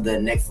that one the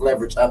next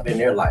leverage up in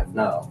their life.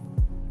 No,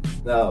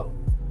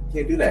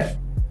 can't do that.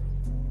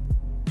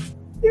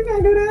 You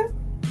can't do that.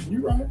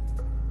 You're right.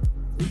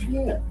 You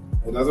can't.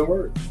 It doesn't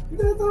work. It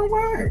doesn't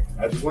work.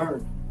 I just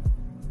learned.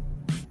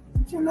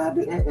 You cannot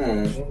do.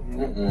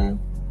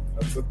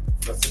 That's a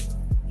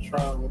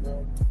trial with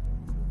them.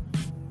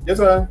 Yes,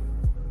 sir.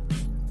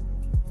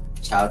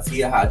 Child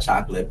tea or hot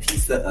chocolate,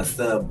 pizza or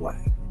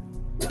Subway.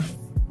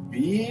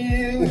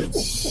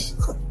 Bitch.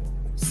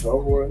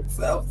 Subway,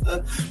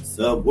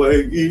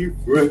 eat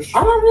fresh.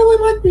 I don't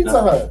really like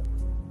Pizza Hut.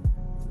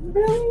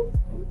 Really?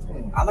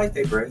 I like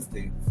their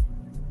breadsticks.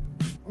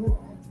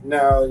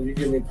 Now you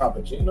give me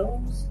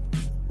Papagino's.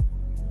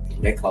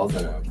 They're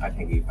closing them. I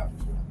can't get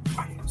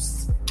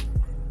Papagino's.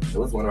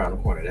 There was one around the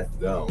corner. That's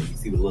gone. You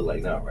see what it look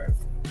like now, right?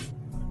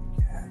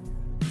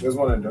 There's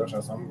one in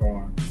Dorchester. I'm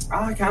going.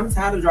 I'm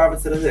tired of driving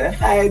to the hood.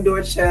 Hey,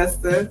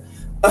 Dorchester.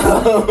 I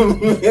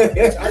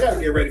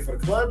gotta get ready for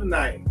the club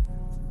tonight.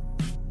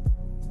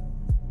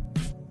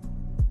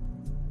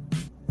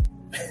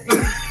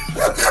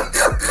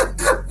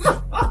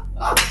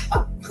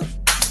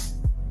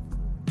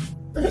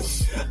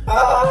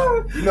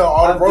 You know,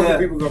 all the broken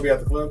people gonna be at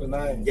the club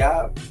tonight.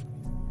 Yeah.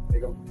 They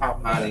gonna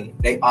pop, honey.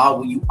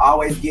 You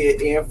always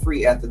get in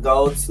free at the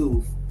Gold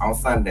Tooth on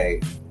Sunday.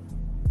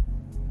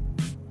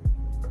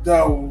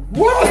 The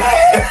what?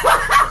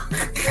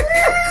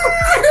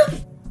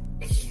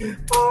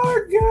 Oh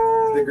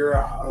God! The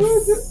girl.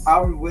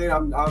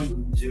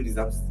 I'm Judy's.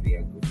 I'm just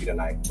being goofy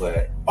tonight,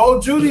 but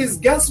Judy's.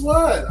 Guess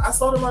what? I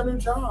started my new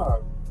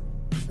job.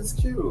 It's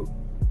cute.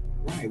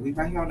 Right, we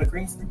right here on the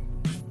green screen.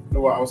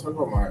 No, I was talking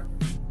about my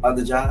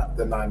other job,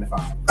 the 9 to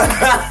 5.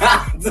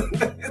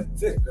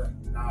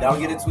 Don't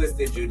get it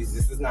twisted, Judy's.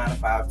 This is 9 to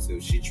 5 too.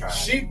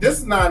 This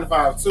is 9 to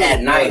 5 too.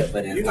 At night,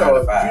 but it's 9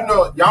 to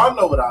 5. Y'all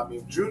know what I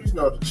mean. Judy's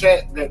know the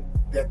check that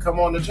come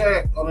on the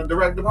check on the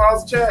direct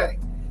deposit check.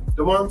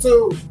 The one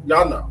too.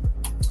 Y'all know.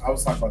 I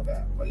was talking about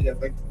that. But yeah,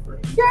 thank you,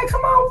 friend. Yeah,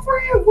 come on,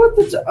 friend. What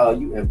the?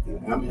 You empty?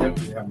 I'm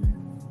empty.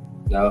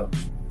 No.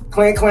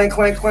 Clink, clink,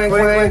 clink, clink,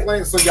 clink.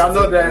 Clink. So y'all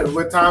know that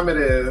what time it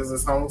is.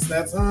 It's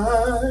homestead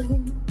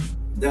time.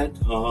 That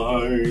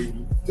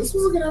time. This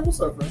was a good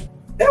episode, man.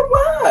 It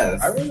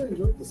was. I really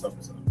enjoyed this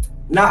episode.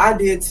 No, I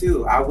did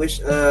too. I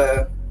wish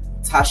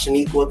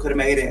Tashaniqua could have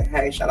made it.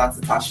 Hey, shout out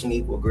to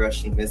Tashaniqua, girl.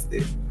 She missed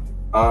it.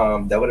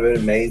 That would have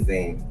been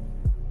amazing.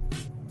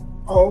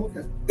 Oh,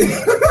 okay.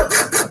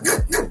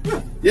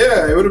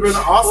 Yeah, it would have been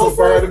awesome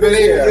for her to be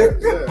here.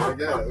 Yeah, I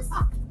guess.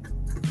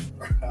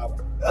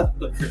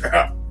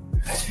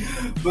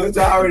 But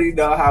y'all already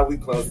know how we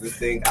close this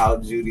thing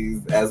out,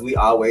 Judy's. As we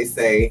always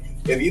say,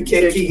 if you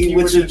can't kiki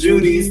with your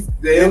Judy's,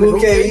 then who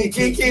can you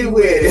kiki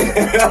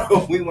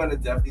with? We want to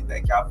definitely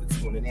thank y'all for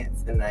tuning in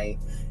tonight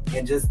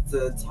and just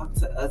to talk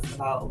to us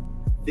about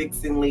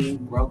fixingly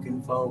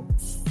broken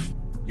folks.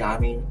 You know what I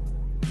mean?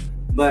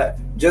 But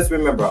just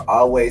remember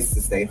always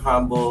to stay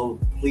humble,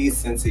 please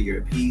center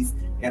your peace,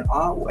 and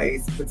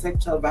always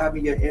protect your vibe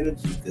and your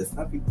energy, because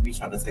some people be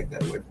trying to take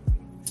that away from you.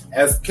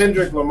 As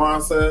Kendrick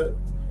Lamar said,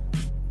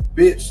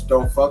 bitch,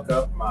 don't fuck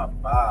up my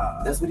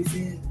vibe. That's what he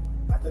said?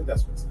 I think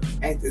that's what he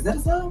said. Hey, is that a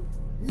song?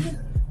 Yeah.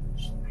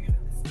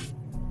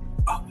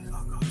 Oh, we're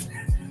gonna go to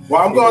that.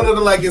 Well, I'm going to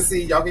the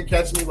Legacy. Y'all can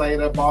catch me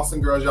later.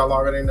 Boston Girls, y'all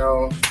already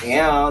know.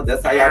 Yeah,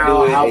 that's how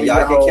y'all do it. And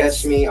y'all can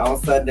catch me on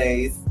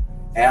Sundays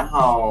at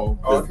home,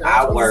 because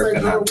I work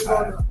and I'm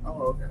tired. Oh,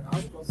 okay. I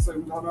was supposed to say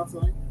we're going out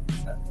tonight.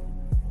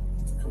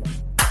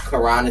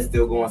 Quran is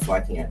still going, so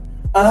I can't.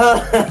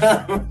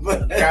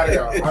 Gotta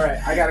go. All right,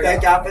 I gotta go.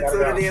 Thank y'all for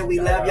tuning in. We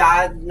love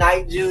y'all.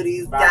 Night,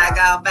 Judy's. Gotta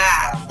go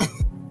back.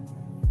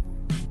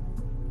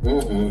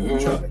 I'm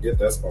trying to get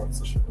that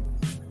sponsorship.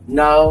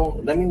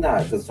 No, let me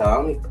not, because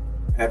y'all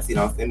Pepsi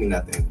don't send me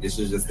nothing. This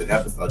is just an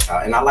episode,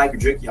 y'all. And I like to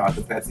drink, y'all,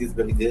 because Pepsi is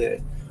really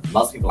good.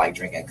 Most people like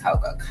drinking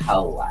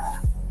Coca-Cola.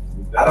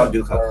 I don't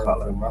do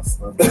Coca-Cola.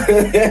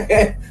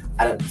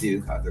 I don't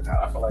do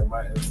Coca-Cola. I feel like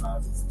my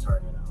insides is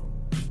turning out.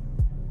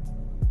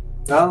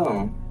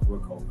 Oh.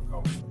 With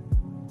Coca-Cola.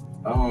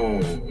 All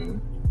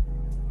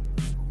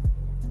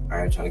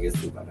right, trying to get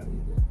soup out of it.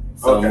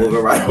 So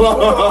moving right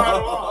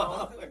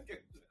along.